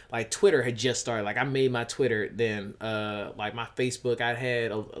 so like Twitter had just started. Like, I made my Twitter then. Like my Facebook, I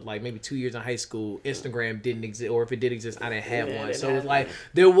had like maybe 2 years in high school. Instagram didn't exist, or if it did exist, I didn't have one. So it was like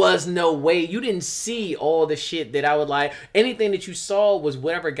there was no way you didn't see all the shit that I would like. Anything that you saw was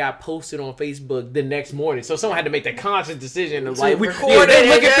whatever got posted on Facebook the next morning. So someone had to make the conscious decision of like record they're it,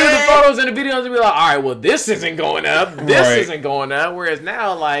 looking through the photos and the videos and be like, all right, well, this isn't going up, this Right. isn't going up. Whereas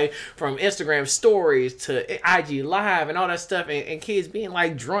now, like, from Instagram stories to IG Live and all that stuff, and kids being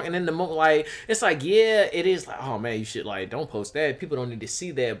like drunk and in the moment, like, it's like, yeah, it is like, oh man, you should, like, don't post that. People don't need to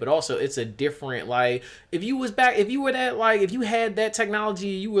see that. But also, it's a different, like, if you had that technology,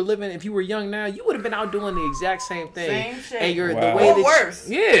 you were living, if you were young now, you would have been out doing the exact same thing. Same shit. And you're Wow. the way Or that worse.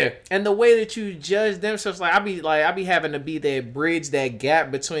 and the way that you judge them. So it's like I be having to be that bridge, that gap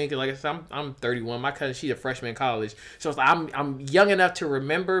between, cause like I said, I'm 31. My cousin, she's a freshman in college. So it's like I'm young enough to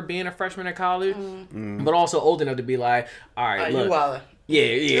remember being a freshman in college, but also old enough to be like, all right, look, You wildin'.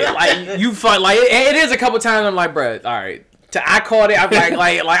 yeah, like, you fun, like, it is a couple times. I'm like, bruh, all right. I called it. I'm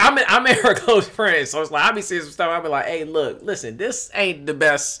like I'm in her close friends. So it's like, I be seeing some stuff. I be like, hey, look, listen, this ain't the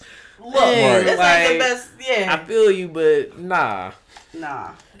best. Look, Man, this like, ain't the best. Yeah. I feel you, but nah.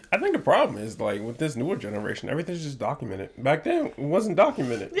 Nah. I think the problem is, like, with this newer generation, everything's just documented. Back then, it wasn't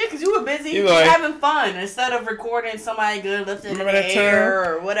documented. Yeah, because you were busy You just like- having fun instead of recording somebody good lifting in the Remember that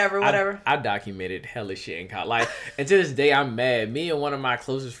air or whatever. I documented hella shit in college. Like, and to this day, I'm mad. Me and one of my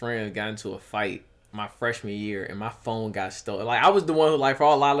closest friends got into a fight my freshman year, and my phone got stolen. Like, I was the one who, like, for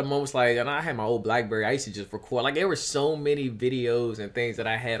a lot of moments, like, and I had my old BlackBerry. I used to just record. Like, there were so many videos and things that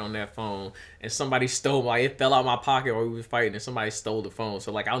I had on that phone, and somebody stole, like, it fell out my pocket while we were fighting, and somebody stole the phone.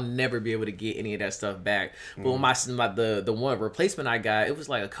 So, like, I'll never be able to get any of that stuff back. But when the one replacement I got, it was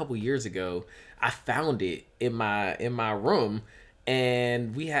like a couple years ago. I found it in my room.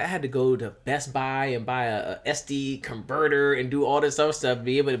 And I had to go to Best Buy and buy a SD converter and do all this other stuff.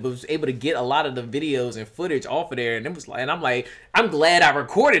 Was able to get a lot of the videos and footage off of there. And it was like, and I'm like, I'm glad I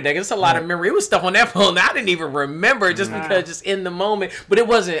recorded that. It's a lot of memory. It was stuff on that phone that I didn't even remember just because just in the moment. But it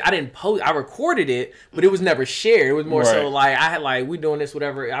wasn't. I didn't post. I recorded it, but it was never shared. It was more so like I had like we doing this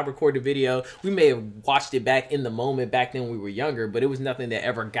whatever. I recorded the video. We may have watched it back in the moment back then when we were younger, but it was nothing that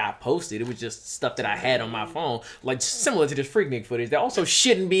ever got posted. It was just stuff that I had on my phone, like similar to this Freaknik footage that also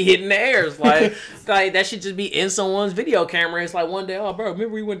shouldn't be hitting the air. It's like that should just be in someone's video camera. It's like one day, oh bro,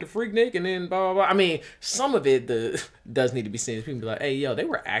 remember we went to Freaknik and then blah blah blah. I mean, some of it does need to be seen. People be like, hey yo, they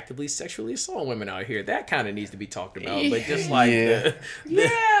were actively sexually assaulting women out here. That kind of needs to be talked about. But just like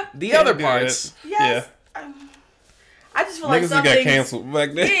the other parts, Yes. I just feel like Niggas some got things, canceled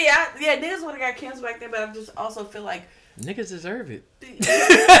back then. Yeah, niggas would have got canceled back then, but I just also feel like Niggas deserve it.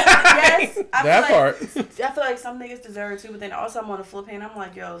 Yes, Part. I feel like some niggas deserve it too, but then also I'm on the flip hand. I'm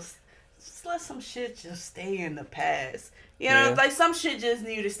like, yo, just let some shit just stay in the past. You know, like some shit just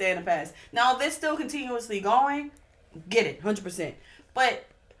need to stay in the past. Now, if it's still continuously going, get it, 100%. But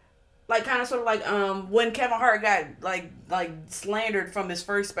like kind of sort of like when Kevin Hart got like slandered from his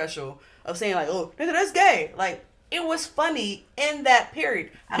first special of saying like, oh, nigga, that's gay. Like, it was funny in that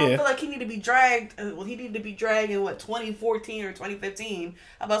period. I don't feel like he needed to be dragged. He needed to be dragged in 2014 or 2015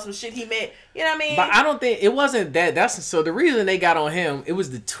 about some shit he made. You know what I mean? But I don't think it wasn't that. That's so the reason they got on him. It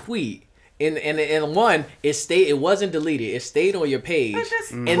was the tweet. And one, it wasn't deleted. It stayed on your page.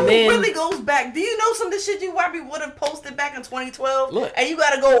 And then really goes back. Do you know some of the shit you probably would have posted back in 2012? Look, and you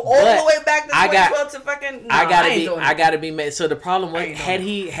got to go all the way back to 2012 to fucking. No, I gotta be mad. So the problem was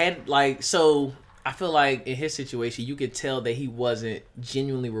I feel like in his situation, you could tell that he wasn't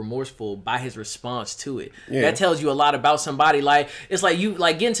genuinely remorseful by his response to it. Yeah. That tells you a lot about somebody. Like, it's like you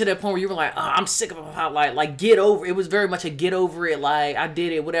like getting to that point where you were like, oh, I'm sick of how like get over. It was very much a get over it. Like, I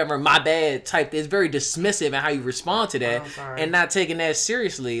did it, whatever, my bad type. It's very dismissive in how you respond to that and not taking that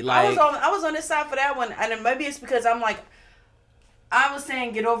seriously. Like, I was on this side for that one, and maybe it's because I'm like, I was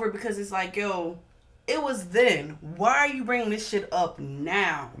saying get over it because it's like, yo, it was then. Why are you bringing this shit up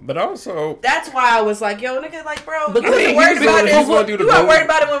now? But also, that's why I was like, yo, nigga, like, bro, you weren't worried about this. You weren't worried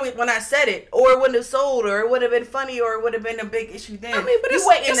about it when I said it, or it wouldn't have sold, or it would have been funny, or it would have been a big issue then. I mean, but you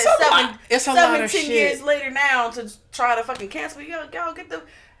waiting 17 years later now to try to fucking cancel. Yo, get the.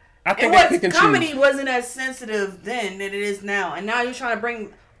 I think comedy wasn't as sensitive then that it is now, and now you're trying to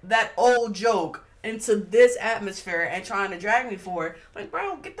bring that old joke into this atmosphere and trying to drag me for it. Like,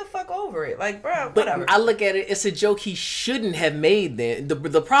 bro, get the fuck over it. Like, bro, whatever. I look at it, it's a joke he shouldn't have made then.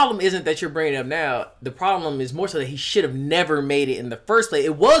 The problem isn't that you're bringing it up now. The problem is more so that he should have never made it in the first place.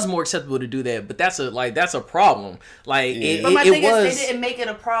 It was more acceptable to do that, but that's a problem. Like, but my thing is, they didn't make it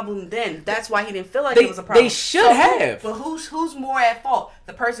a problem then. That's why he didn't feel like it was a problem. They should have. But who's more at fault?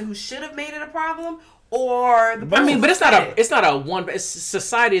 The person who should have made it a problem, or the person but it's not a one.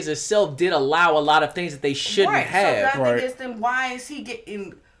 Society as itself did allow a lot of things that they shouldn't have. So I think then why is he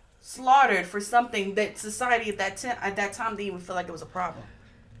getting slaughtered for something that society at that time didn't even feel like it was a problem?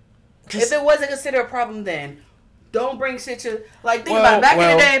 If it wasn't considered a problem then, don't bring shit to like think about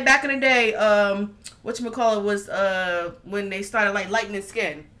it. Back in the day, whatchamacallit was when they started like lightening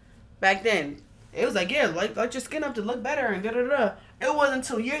skin. Back then, it was like, yeah, like your skin up to look better and da da da. It wasn't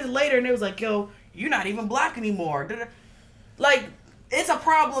until years later and it was like, yo, you're not even black anymore. Like, it's a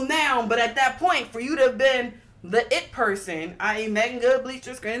problem now, but at that point, for you to have been the it person, i.e. Megan Good bleached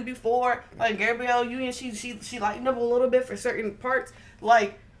her skin before, like Gabrielle Union, she lightened up a little bit for certain parts.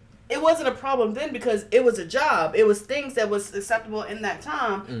 Like, it wasn't a problem then because it was a job. It was things that was acceptable in that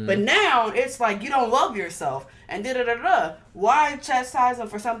time. Mm-hmm. But now, it's like, you don't love yourself. And da-da-da-da. Why chastise them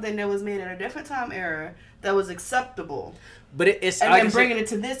for something that was made at a different time era that was acceptable? But it's and then bringing it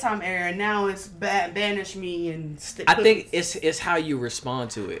to this time era, and now it's banish me and. I think it's how you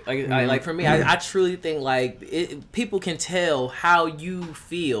respond to it. Like like for me, I truly think like people can tell how you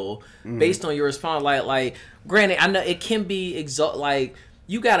feel based on your response. Like granted, I know it can be like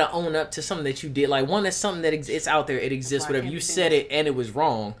you gotta own up to something that you did. Like one that's something that it's out there, it exists. Whatever you said it and it was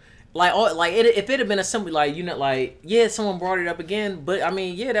wrong. If it had been a simple someone brought it up again, but I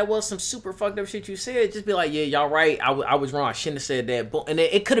mean, yeah, that was some super fucked up shit you said. Just be like, yeah, y'all right, I was wrong, I shouldn't have said that. But and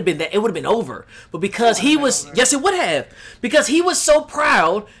it could have been that, it would have been over. But because he was, yes, it would have, because he was so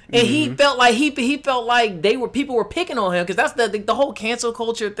proud and he felt like he felt like people were picking on him, because that's the whole cancel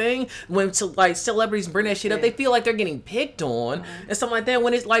culture thing. When celebrities bring that shit up, they feel like they're getting picked on and something like that.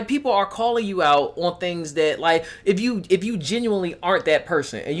 When it's like people are calling you out on things that like if you genuinely aren't that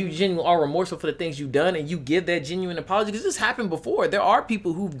person and you genuinely are remorseful for the things you've done and you give that genuine apology, because this happened before. There are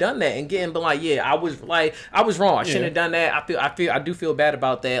people who've done that and been like, yeah, I was wrong, I shouldn't have done that. I do feel bad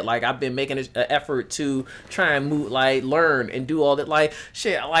about that. Like, I've been making an effort to try and move, like, learn and do all that, like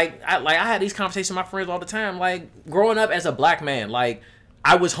shit. I had these conversations with my friends all the time. Like, growing up as a black man, like,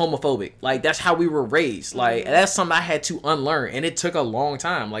 I was homophobic. Like, that's how we were raised. Like, that's something I had to unlearn. And it took a long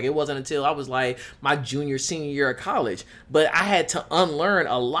time. Like, it wasn't until I was, like, my junior, senior year of college. But I had to unlearn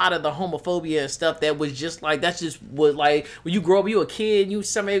a lot of the homophobia and stuff that was just, like, that's just what, like, when you grow up, you a kid, you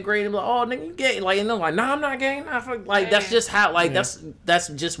 7th, 8th grade, and like, oh, nigga, you gay. Like, and they're like, nah, I'm not gay. Nah, fuck. Like, that's just how, like, that's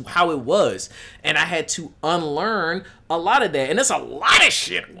just how it was. And I had to unlearn a lot of that, and there's a lot of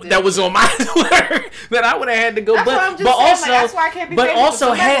shit that was on my Twitter that I would have had to go. That's why I can't be. But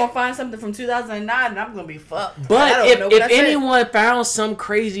also, gonna find something from 2009, and I'm gonna be fucked. But if anyone found some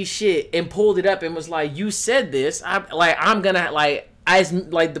crazy shit and pulled it up and was like, "You said this," I'm gonna like. as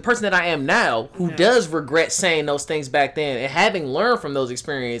like the person that I am now, who does regret saying those things back then and having learned from those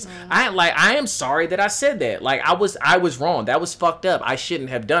experiences, I am sorry that I said that. Like I was wrong. That was fucked up. I shouldn't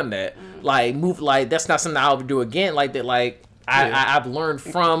have done that. Like that's not something I'll do again. Like that. Like I've learned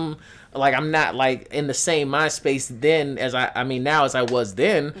from. Like I'm not like in the same mind space then as I mean now as I was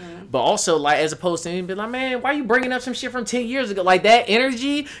then, but also like as opposed to me being like, man, why you bringing up some shit from 10 years ago? Like that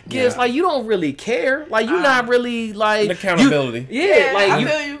energy gives like you don't really care. Like you're not really like accountability. Like I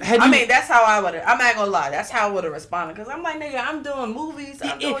feel you. I mean that's how I would have. I'm not gonna lie. That's how I would have responded because I'm like, nigga, I'm doing movies,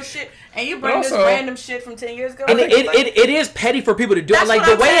 I'm doing shit, and you bring this random shit from 10 years ago. And it is petty for people to do it. Like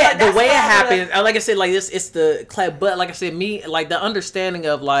the way it happens. Like I said, like this, it's the clap. But like I said, me like the understanding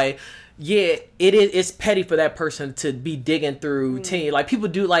of like. Yeah, it's petty for that person to be digging through 10. Like people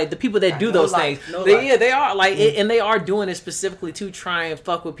do, like the people that do those things. They are like, and they are doing it specifically to try and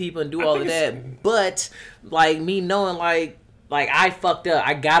fuck with people and do all of that. But like me knowing, like I fucked up.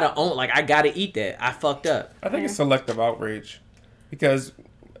 I gotta own. Like I gotta eat that. I fucked up. I think it's selective outrage because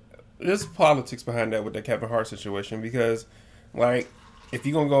there's politics behind that with the Kevin Hart situation. Because like if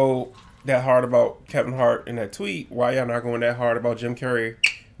you're gonna go that hard about Kevin Hart in that tweet, why y'all not going that hard about Jim Carrey?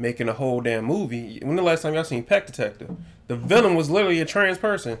 Making a whole damn movie. When the last time y'all seen Pet Detective? The villain was literally a trans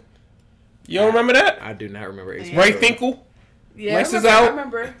person. You don't remember that? I do not remember. Ray Finkel. Yeah, I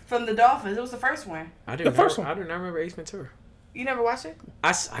remember from the Dolphins. It was the first one. I do not remember Ace Ventura. You never watched it?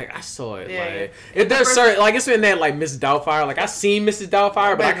 I saw it. Yeah, like it does certain like it's in that like Mrs. Doubtfire. Like I seen Mrs.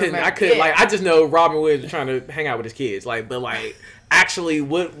 Doubtfire, but I couldn't like I just know Robin Williams was trying to hang out with his kids. Like, but like actually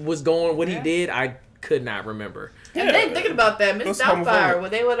what he did, I could not remember. And then thinking about that, Miss Doubtfire,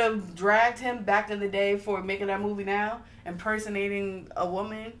 when they would have dragged him back in the day for making that movie now, impersonating a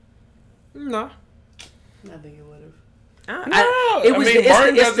woman. No, I think it would have.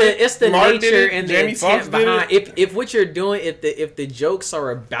 It's the nature and the intent behind. If what you're doing, if the jokes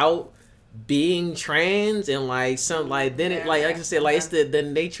are about being trans and like some like then it like I said like it's the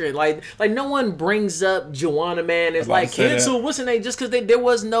nature like no one brings up Joanna Man as like cancel what's her name just because there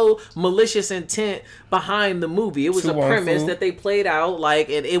was no malicious intent behind the movie. It was a premise that they played out like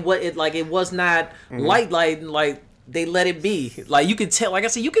it was not like they let it be. Like you can tell, like I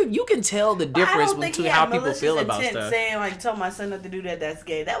said, you can tell the difference between how people feel about stuff. Saying like, tell my son not to do that. That's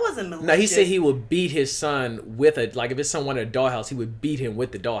gay. That wasn't malicious. No, he said he would beat his son with if it's someone in a dollhouse, he would beat him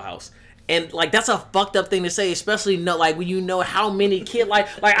with the dollhouse. And like that's a fucked up thing to say, especially like when you know how many kids like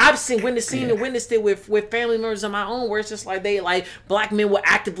I've witnessed it with family members of my own where it's just like they like black men will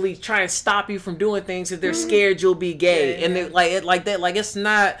actively try and stop you from doing things because they're scared you'll be gay, and it's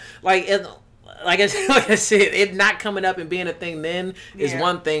not like it. Like I said, it not coming up and being a thing then is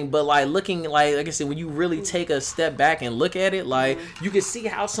one thing, but like looking like I said, when you really take a step back and look at it, like you can see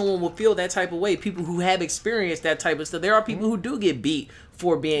how someone will feel that type of way. People who have experienced that type of stuff. There are people who do get beat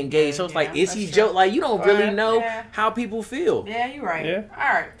for being gay. So it's like, is he joke? Like you don't really know how people feel. Yeah, you're right. Yeah.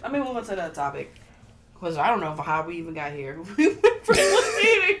 All right, let me move on to another topic because I don't know how we even got here. We went from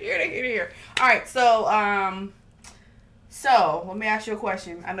here to here. All right, So, let me ask you a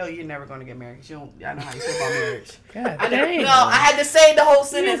question. I know you're never going to get married because I know how you feel about marriage. God damn. I had to say the whole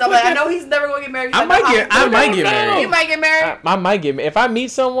sentence. I'm like, I know he's never going to get married. I might get married. You might get married? I might get married. If I meet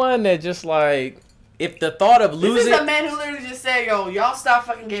someone that just like, if the thought of losing... This is a man who literally just said, yo, y'all stop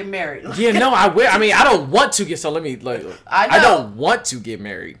fucking getting married. Yeah, no, I will. I mean, I don't want to get... So let me... Like, I don't want to get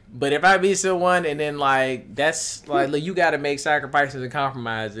married. But if I meet someone and then, like, that's... Like, look, you got to make sacrifices and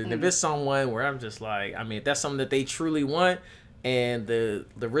compromises. And if it's someone where I'm just like... I mean, if that's something that they truly want... And the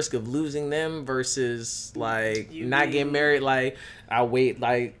risk of losing them versus like not getting married, like I'll weigh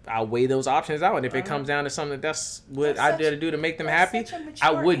those options out, and if it comes down to something that's what I dare to do to make them happy, I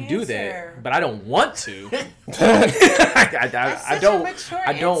would do that. But I don't want to. I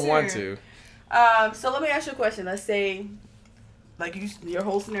don't want to. So let me ask you a question. Let's say, like your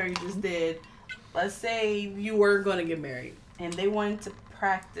whole scenario you just did. Let's say you were going to get married, and they wanted to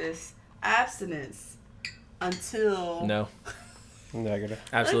practice abstinence until no. Negative.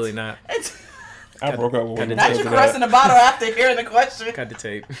 Absolutely not. I broke up with one. Not you crossing the bottle after hearing the question. Cut the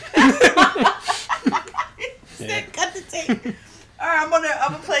tape. Cut the tape. All right, I'm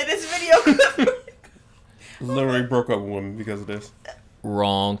gonna play this video clip. Literally broke up with women because of this.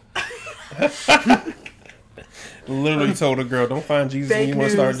 Wrong. Literally told a girl, don't find Jesus and you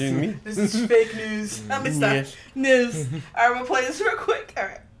want to start using me. This is fake news. Let me stop. News. All right, I'm gonna play this real quick. All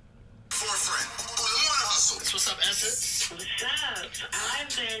right. What's up, Essence? What's up? I've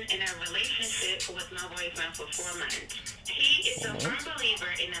been in a relationship with my boyfriend for 4 months. He is a firm believer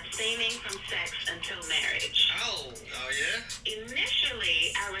in abstaining from sex until marriage. Oh yeah?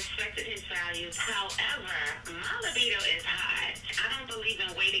 Initially, I respected respected his values. However, my libido is high. I don't believe in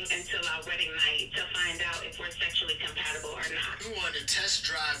waiting until our wedding night to find out if we're sexually compatible or not. You want to test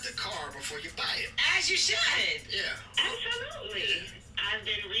drive the car before you buy it. As you should. Yeah. Absolutely. I've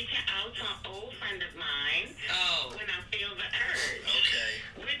been reaching out to an old friend of mine when I feel the urge. Okay.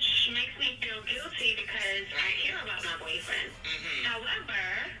 Which makes me feel guilty because I care about my boyfriend. However,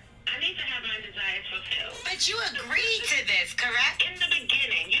 I need to have my desires fulfilled. But you agreed to this, correct? In the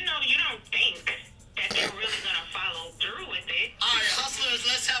beginning, you don't think that they're really going to follow through with it. All right, hustlers,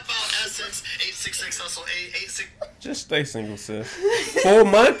 let's help out Essence. 866 hustle 886. Just stay single, sis. 4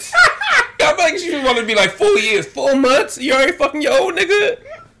 months? I think you want to be like 4 years. 4 months? You already fucking your old nigga?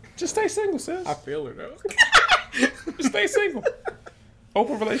 Just stay single, sis. I feel her though. Just stay single.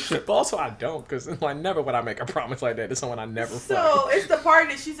 Open relationship. But also I don't, because like never would I make a promise like that to someone I never So fuck. it's the part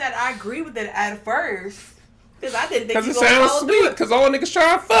that she said I agree with it at first. Because I didn't think Because you it gonna sounds follow sweet. through. Because all niggas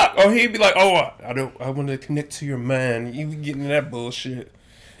trying to fuck. Or he'd be like, oh, I want to connect to your mind. You be getting that bullshit.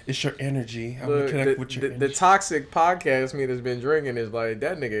 It's your energy. I want to connect with your the energy. toxic podcast me that's been drinking is like,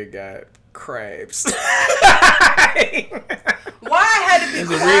 that nigga got crabs. Why I had to be There's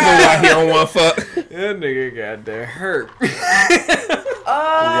a reason why he don't want to fuck. That nigga got the hurt.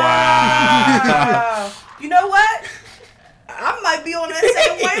 Wow. You know what? I might be on that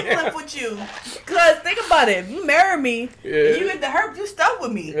same wavelength with you. Because think about it. If you marry me, and you get the herp, you stuck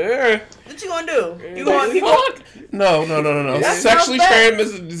with me. Yeah. What you gonna do? You What gonna the fuck? No. That's Sexually not fair.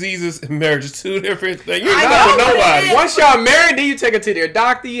 transmitted diseases and marriage is two different things. You're I not know with what it nobody. is. Once y'all married, then you take her to their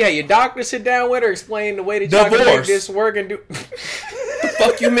doctor. You have your doctor sit down with her, explain the way that y'all can make Divorce. this work and do.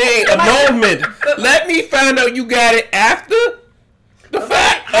 Fuck you mean? Annulment. Let me find out you got it after the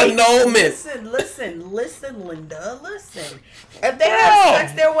fact. Annulment. Listen, Linda, listen. If they have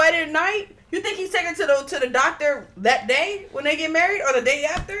sex their wedding night, you think he's taking to the doctor that day when they get married or the day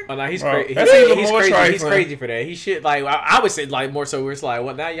after? Oh no, he's Bro, crazy. that's even He's more crazy. He's trifling. crazy for that. He should like. I would say like more so. Where it's like,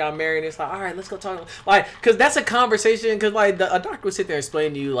 well, now y'all married. It's like, all right, let's go talk. Like, cause that's a conversation. Cause like a doctor would sit there and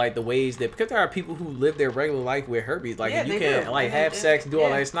explain to you like the ways that because there are people who live their regular life with herpes. Like, Yeah, you they can do. like They have do. sex, do all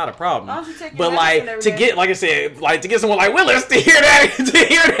Yeah. that. It's not a problem. As long as you take your But medicine like every to day. get, like I said, like to get someone like Willis to hear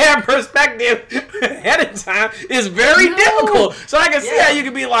that perspective ahead of time is very difficult. So I can see Yeah. how you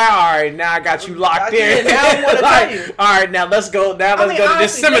can be like, all right, now I got you locked in. Now I wanna Like, tell you. all right, now let's go. Now let's go to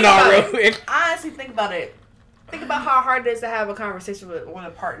this honestly, think seminar about real it. quick. Honestly, think about it. Think about how hard it is to have a conversation with a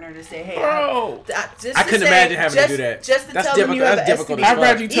partner to say, hey, Bro. I couldn't imagine having to do that. Just to That's tell them you have difficult. That's an difficult STD. as I'd fuck.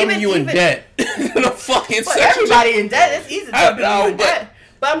 rather you tell me you in Even- debt than a fucking But sexual. everybody in debt. It's easy to I tell people know, you in but- debt.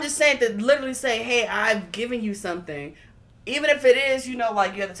 But I'm just saying to literally say, hey, I've given you something. Even if it is,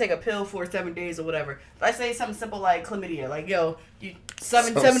 like you have to take a pill for 7 days or whatever. If I say something simple like chlamydia, like, yo, you So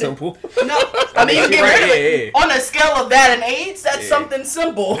seven simple. No, I mean, you get Right, rid of it. yeah. On a scale of that and AIDS, that's Yeah. something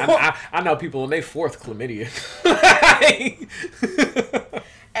simple. I know people on their fourth chlamydia.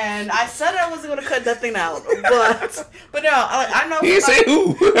 And I said I wasn't gonna cut that thing out, but no, I know. He didn't say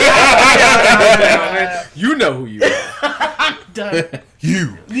who. You know who you are. Done.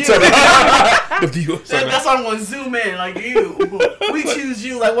 You. The viewers. That's why I'm gonna zoom in, like you. We choose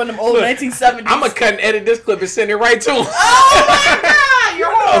you, like one of them old 1970s. I'm gonna cut and edit this clip and send it right to him. Oh my god, you're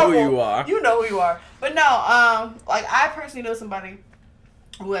You know horrible. who you are. You know who you are. But no, like I personally know somebody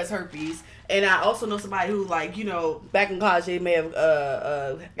who has herpes, and I also know somebody who, like, back in college they may have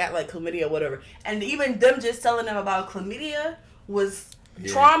got like chlamydia or whatever, and even them just telling them about chlamydia was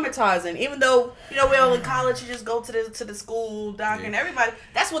traumatizing. Even though we're all in college, you just go to the school doc and everybody.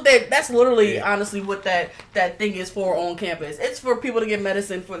 That's literally honestly what that thing is for on campus. It's for people to get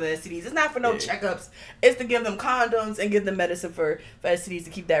medicine for the STDs. It's not for no checkups. It's to give them condoms and give them medicine for STDs to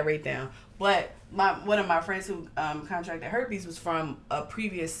keep that rate down. But one of my friends who contracted herpes was from a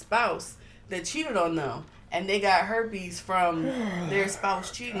previous spouse that cheated on them, and they got herpes from their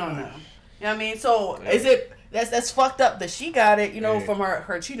spouse cheating on them. You know what I mean? So is it? That's fucked up that she got it, from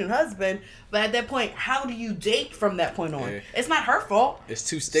her cheating husband. But at that point, how do you date from that point on? Yeah. It's not her fault. It's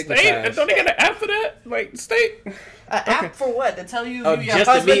too State? stigmatized. Don't they get an app for that? Like, state? App for what? To tell you Oh, your just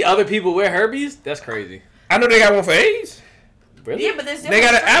to husband? meet other people with herpes? That's crazy. I know they got one for AIDS. Really? Yeah, but there's different They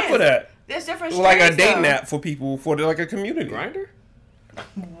got an app strands. for that. There's different Like a strands, dating though. app for people, for like a community. Grinder?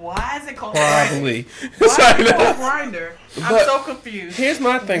 Why is it called Probably. Grindr? Why Sorry, is it no. called Grindr? I'm But so confused. Here's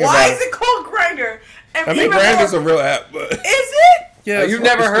my thing Why about is it called Grindr? And I mean, even Grindr's more- a real app, but Is it? yeah, You've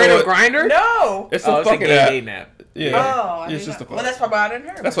never heard of Grinder? No. It's Oh, a it's a fucking gay app. dating app. Yeah, Oh, I it's didn't just know. a fuck. Well, that's probably I didn't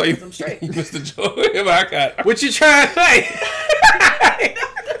hear. That's why you, because I'm straight. you missed the joke. I got. What you trying to say?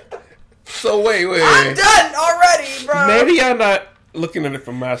 So wait. I'm done already, bro. Maybe y'all not looking at it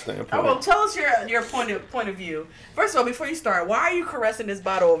from my standpoint. Oh, well, tell us your point of view. First of all, before you start, why are you caressing this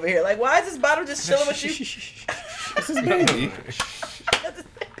bottle over here? Like, why is this bottle just chilling with you? This is baby.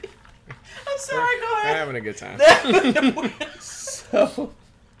 I'm sorry, go We're ahead. having a good time. So,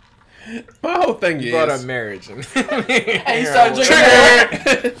 my whole thing is... Brought up marriage. And he started drinking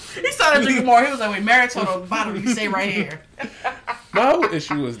more. He started drinking more. He was like, wait, marriage on the bottle, you say right here. My whole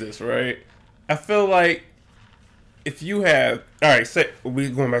issue is this, right? I feel like if you have... Alright, say we're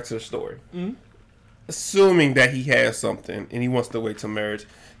going back to the story. Mm-hmm. Assuming that he has something and he wants to wait till marriage.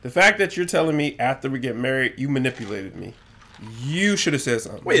 The fact that you're telling me after we get married, you manipulated me. You should have said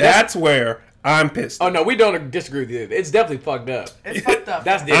something. Wait, that's where I'm pissed. Oh, no, we don't disagree with you. It's definitely fucked up. It's fucked up.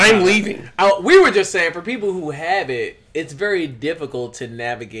 That's I'm leaving. We were just saying, for people who have it, it's very difficult to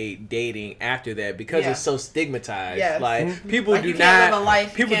navigate dating after that because it's so stigmatized. Yes. Like, people Like, do you can't live a not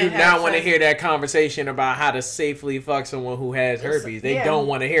life, you people do can't have not want to sex. hear that conversation about how to safely fuck someone who has herpes. They don't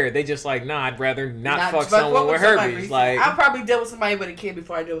want to hear it. They just like, nah, I'd rather not fuck someone with herpes. Like, I'll probably deal with somebody with a kid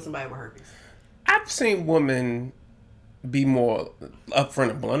before I deal with somebody with herpes. I've seen women be more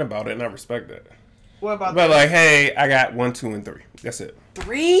upfront and blunt about it, and I respect that. What about But that? like, hey, I got 1, 2, and 3. That's it.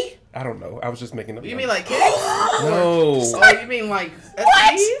 3? I don't know. I was just making up. You numbers. mean like kids? No. Oh, you mean like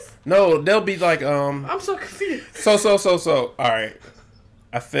STDs? No, they'll be like I'm so confused. So. All right.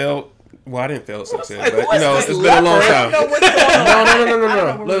 I failed. Well, I didn't fail sex ed, but what's it's this been a long I time. don't know what's going on. No. I don't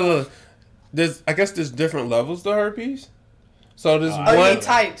know where Look. I guess there's different levels to herpes. So there's Oh, you one. mean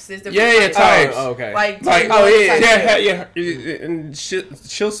types? There's different Yeah, types. types. Oh, okay. Like, Like, type one, type yeah. And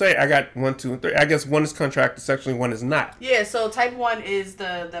she'll say, I got 1, 2, and 3. I guess one is contracted sexually, one is not. Yeah, so type 1 is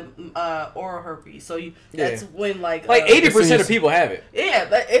the oral herpes. So that's when like 80% of people have it. yeah,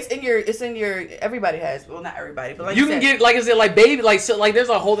 but it's in your everybody has. Well, not everybody, but like You you can said, get, like, is it like baby, like, so, like, there's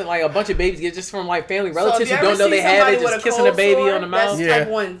a whole thing, like, a bunch of babies get just from, like, family relatives so who don't know they have it, just kissing a baby on the mouth. That's type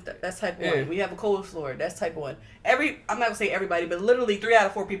 1. That's type 1. Yeah. We have a cold sore. That's type 1. I'm not gonna say everybody, but literally 3 out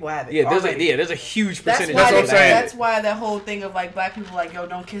of 4 people have it. Yeah, already. there's a huge That's percentage. why, That's what I'm saying. that's why that whole thing of like black people like, yo,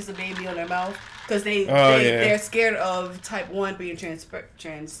 don't kiss a baby on their mouth because yeah. they're scared of type 1 being trans.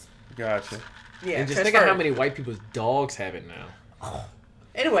 Gotcha. Yeah, And just think of how many white people's dogs have it now.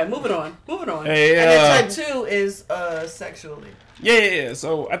 Anyway, moving on. Hey, and then type 2 is sexually. Yeah.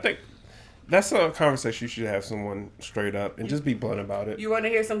 So I think that's a conversation you should have someone straight up and just be blunt about it. You want to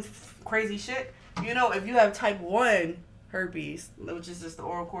hear some crazy shit? You know, if you have type 1 herpes, which is just the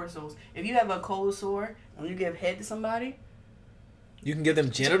oral cortisol, if you have a cold sore and you give head to somebody, You can give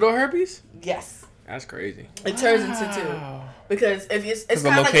them genital herpes? yes, That's crazy. it turns into 2. Because if it's the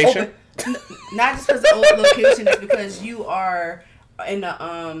kind of like location? open, not just because of the location, it's because you are in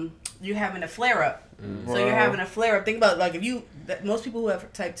a you're having a flare up. So you're having a flare up. Think about it, like if most people who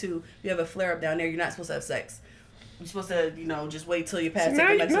have type 2, you have a flare up down there, you're not supposed to have sex. You're supposed to, just wait till you pass.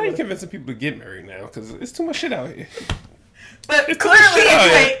 Now you're convincing people to get married now because it's too much shit out here. But It's clearly, shit out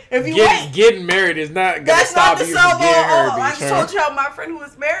here. if you wait, Getting married is not going to that's not stop the you sell from getting I herpes. just told y'all my friend who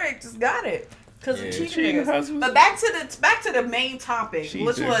was married just got it because of cheating Cheating niggas. husbands. But back to the main topic, which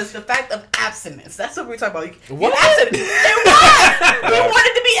Jesus. was the fact of abstinence. That's what we're talking about. What? Abstinent. It was. We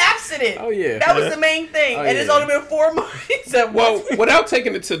wanted to be abstinent. Oh, yeah. That was the main thing, Oh, and it's yeah. only been 4 months. Well, without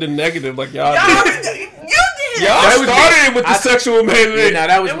taking it to the negative like y'all y'all, did. you did. Y'all That was started it with the sexual Yeah, melee. no,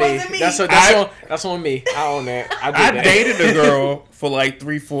 that was It me. wasn't me. That's on me. I own that. I I did that. dated a girl for like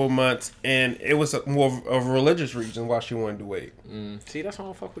 3-4 months, and it was more of a religious reason why she wanted to wait. See, that's why I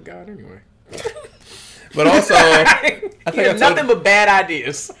don't fuck with God anyway. But also, I think I told nothing but bad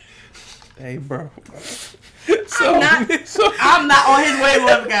ideas. hey, bro. I'm not on his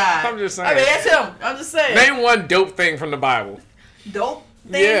wavelength, guy. I'm just saying. I mean, that's him. I'm just saying. Name one dope thing from the Bible. Dope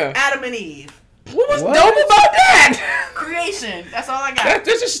thing. Yeah. Adam and Eve. What was What? dope about that? Creation. That's all I got. That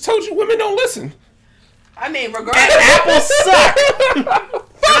just told you women don't listen. I mean, regardless. Apples suck.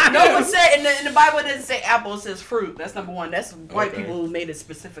 No one said in the Bible it doesn't say apple, it says fruit. That's number one. That's white Okay. people who made it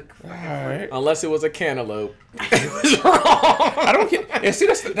specific. All right. Unless it was a cantaloupe. It was wrong. I don't get. And see,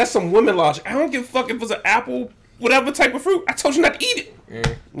 that's some women logic. I don't give a fuck if it's an apple, whatever type of fruit. I told you not to eat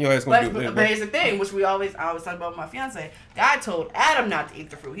it. Your ass gonna do it. But here's the thing, which I always talk about with my fiance. God told Adam not to eat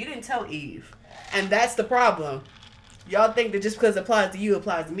the fruit. He didn't tell Eve, and that's the problem. Y'all think that just because it applies to you, it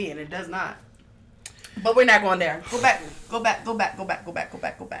applies to me, and it does not. But we're not going there. Go back.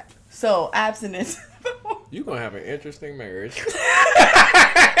 So abstinence. You gonna have an interesting marriage.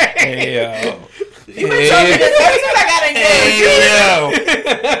 Hey, yo. You been telling me this ever since I got engaged.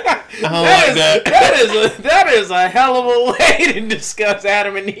 I don't like that. That is a hell of a way to discuss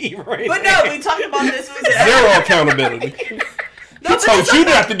Adam and Eve right But there. no, we talked about this. Zero accountability. He told you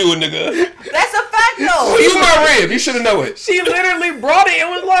not to do it, nigga. That's a fact, though. You my rib. You should have known it. She literally brought it and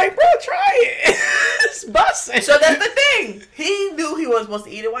was like, bro, try it. It's busting. So that's the thing. He knew he wasn't supposed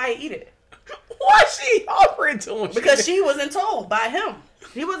to eat it. Why he eat it? Why she offering to him? Because she wasn't told by him.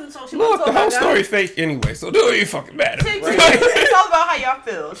 He wasn't told. She Look, wasn't the told whole by God. story fake anyway, so do it fucking matter. It's all about how y'all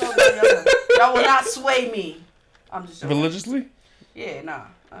feel. It's all about how y'all feel. Y'all will not sway me. I'm just joking. Religiously? Yeah, no.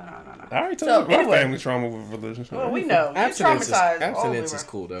 I already So, told you my anyway. family trauma with religion. Well, we know. You're Abstinence traumatized. Abstinence is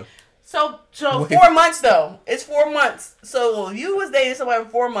cool, though. So Wait. 4 months, though. It's 4 months. So you was dating somebody for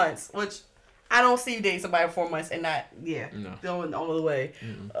 4 months, which I don't see you dating somebody for 4 months and not, going all the way.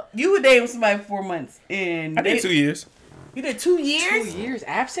 You were dating somebody for 4 months. And I did 2 years. You did 2 years? 2 years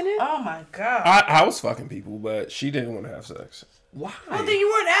abstinent? Oh, my God. I was fucking people, but she didn't want to have sex. Why? Well, then you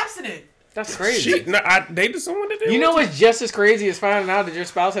weren't abstinent. That's crazy. I dated someone that didn't You know want what's just as crazy as finding out that your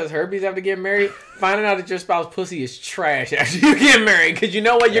spouse has herpes after getting married? Finding out that your spouse pussy is trash after you get married, because you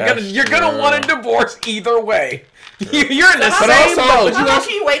know what? You're gonna want a divorce either way. You're in the same boat. How long can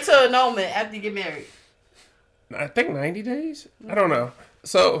you wait till annulment after you get married? I think 90 days? I don't know.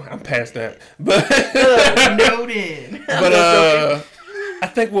 So, I'm past that. But Noted. But I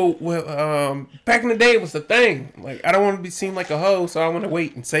think back in the day it was the thing. Like, I don't want to be seen like a hoe, so I want to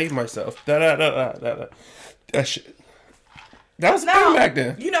wait and save myself. That shit. That was the thing back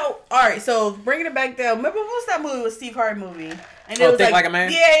then. You know, all right. So bringing it back down. Remember what's that movie? Was Steve Harvey movie? And Think Like a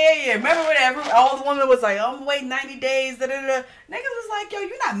Man? Yeah. Remember when all the woman was like, "Oh, I'm waiting 90 days." Niggas was like, "Yo,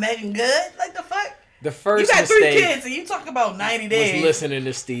 you're not making good. Like the fuck." The first you got mistake 3 kids and you talk about 90 days. was listening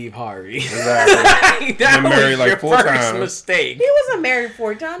to Steve Harvey. Exactly. That was married like your 4 first times. mistake. He wasn't married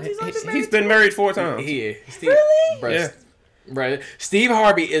 4 times. He's been married 4 times. Yeah. Really? Bro, Yeah. Bro, Steve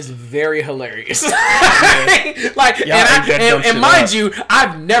Harvey is very hilarious. Like, Y'all ain't that dumb and shit mind up. you,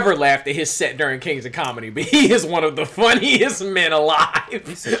 I've never laughed at his set during Kings of Comedy, but he is one of the funniest men alive.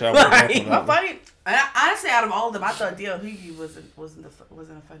 He said y'all Like, Well, funny. Honestly, out of all of them, I thought D.L. Hughley wasn't a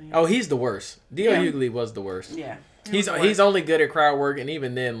funny. oh, he's the worst. D.L. Hughley was the worst. Yeah. He's only good at crowd work, and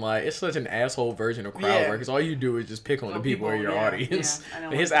even then, like, it's such an asshole version of crowd work. Because all you do is just pick on the people in your audience. Yeah, I know.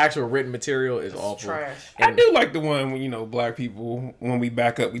 And his actual written material is awful. Trash. I do like the one when, black people, when we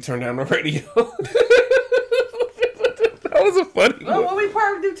back up, we turn down the radio. That was a funny Well, one. when we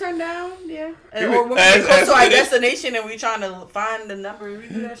probably do turn down, yeah. Yeah, Or when we as- get close as to our it is. destination and we trying to find the number, we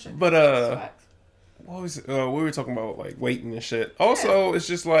do that shit. But, Facts. what was we were talking about, like, waiting and shit. Also, it's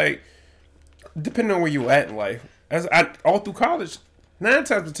just, like, depending on where you at in life. All through college, 9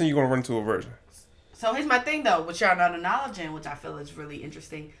 times out of 10 you're going to run into a virgin. So here's my thing, though, which y'all not acknowledging, which I feel is really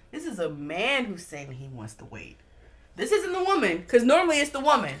interesting. This is a man who's saying he wants to wait. This isn't the woman, because normally it's the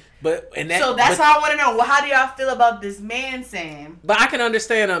woman. So That's how I want to know. Well, how do y'all feel about this man saying? But I can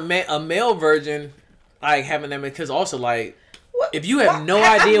understand a male virgin, like, having them, because also, like, if you have no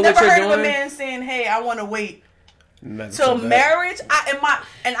idea what you're I've never heard of a doing. man saying, "Hey, I want to wait Nothing till to that. marriage."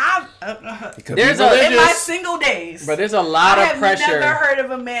 There's In my single days, But there's a lot I of have pressure. never heard of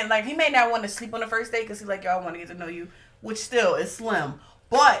a man like he may not want to sleep on the first day because he's like, "Yo, I want to get to know you," which still is slim.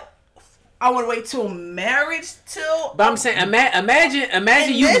 But I want to wait till marriage till. But I'm saying,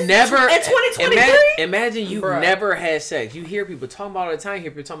 imagine you this- never. in 2023? Imagine you've Bruh. never had sex. You hear people talking about it all the time. You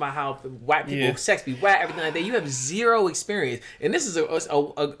hear people talking about how white people sex be whack, everything like that. You have zero experience, and this is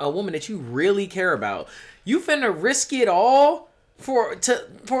a woman that you really care about. You finna risk it all for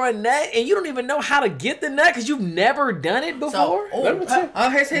a nut, and you don't even know how to get the nut because you've never done it before.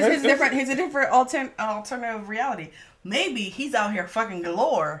 Here's a different alternative reality. Maybe he's out here fucking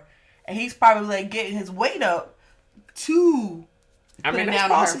galore, and he's probably like getting his weight up to. I mean, that's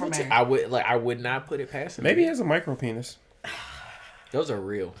possible too. I would not put it past him. Maybe he has a micro penis. Those are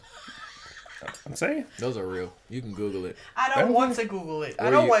real. I'm saying. Those are real. You can Google it. I don't want to Google it. I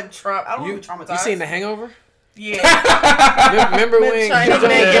don't want Trump. I don't want to be traumatized. You seen The Hangover? Yeah. Remember when he jumped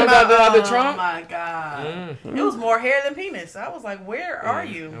out the trunk? Oh my god. It was more hair than penis. I was like, where are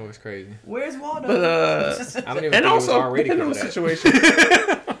you? That was crazy. Where's Waldo? But I don't even and think also it was already depending on the that. situation.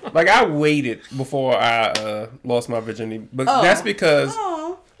 Like I waited before I lost my virginity, but that's because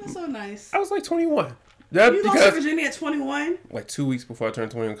that's so nice. I was like 21. That You lost your virginity at 21? Like 2 weeks before I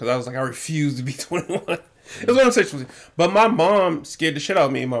turned 21, because I was like, I refuse to be 21. It was one of situations. But my mom scared the shit out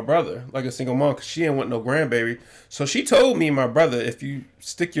of me and my brother, like a single mom, because she didn't want no grandbaby. So she told me and my brother, if you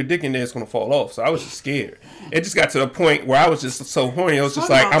stick your dick in there, it's going to fall off. So I was just scared. It just got to the point where I was just so horny. I was just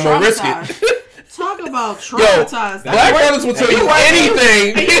like, I'm going to risk it. Talk about traumatized. Black brothers will tell you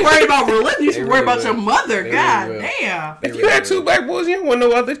anything. And you worried about religion. You should worry really about your mother. They God really will. damn. If you had two black boys, you don't want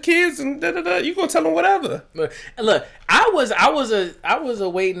no other kids, and you gonna tell them whatever. Look, I was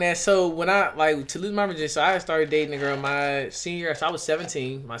awaiting that. So when I like to lose my virginity, so I started dating a girl my senior year. So I was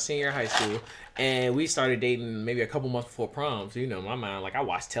 17, my senior year of high school, and we started dating maybe a couple months before prom. So you know, in my mind, like I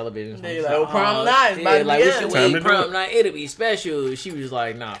watched television. So They like, prom night, yeah, buddy, like yeah. we should Time to wait do prom it. night. It'll be special. She was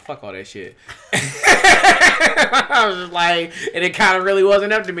like, nah, fuck all that shit. I was just like, and it kind of really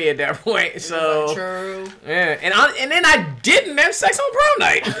wasn't up to me at that point. So True. yeah, and then I didn't have sex on prom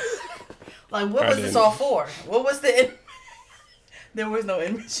night. Like, what I was this didn't. all for? What was the... There was no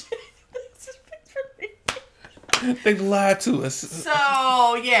image. They lied to us. So,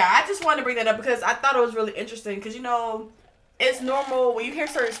 yeah, I just wanted to bring that up because I thought it was really interesting. Because, you know, it's normal when you hear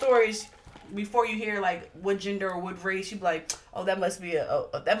certain stories, before you hear, like, what gender or what race, you be like, oh, that must be a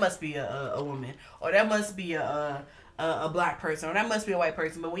woman. Or that must be a black person. Or that must be a white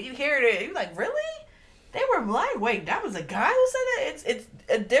person. But when you hear it, you're like, really? They were black? Wait, that was a guy who said that? It's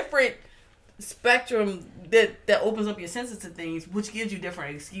a different spectrum that opens up your senses to things, which gives you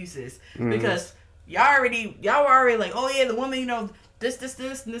different excuses. Because y'all were already like, oh yeah, the woman, you know, this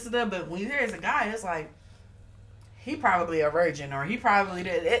and that. But when you hear it's a guy, it's like, he probably a virgin, or he probably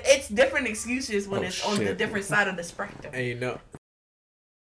did. It's different excuses when it's on the different side of the spectrum. And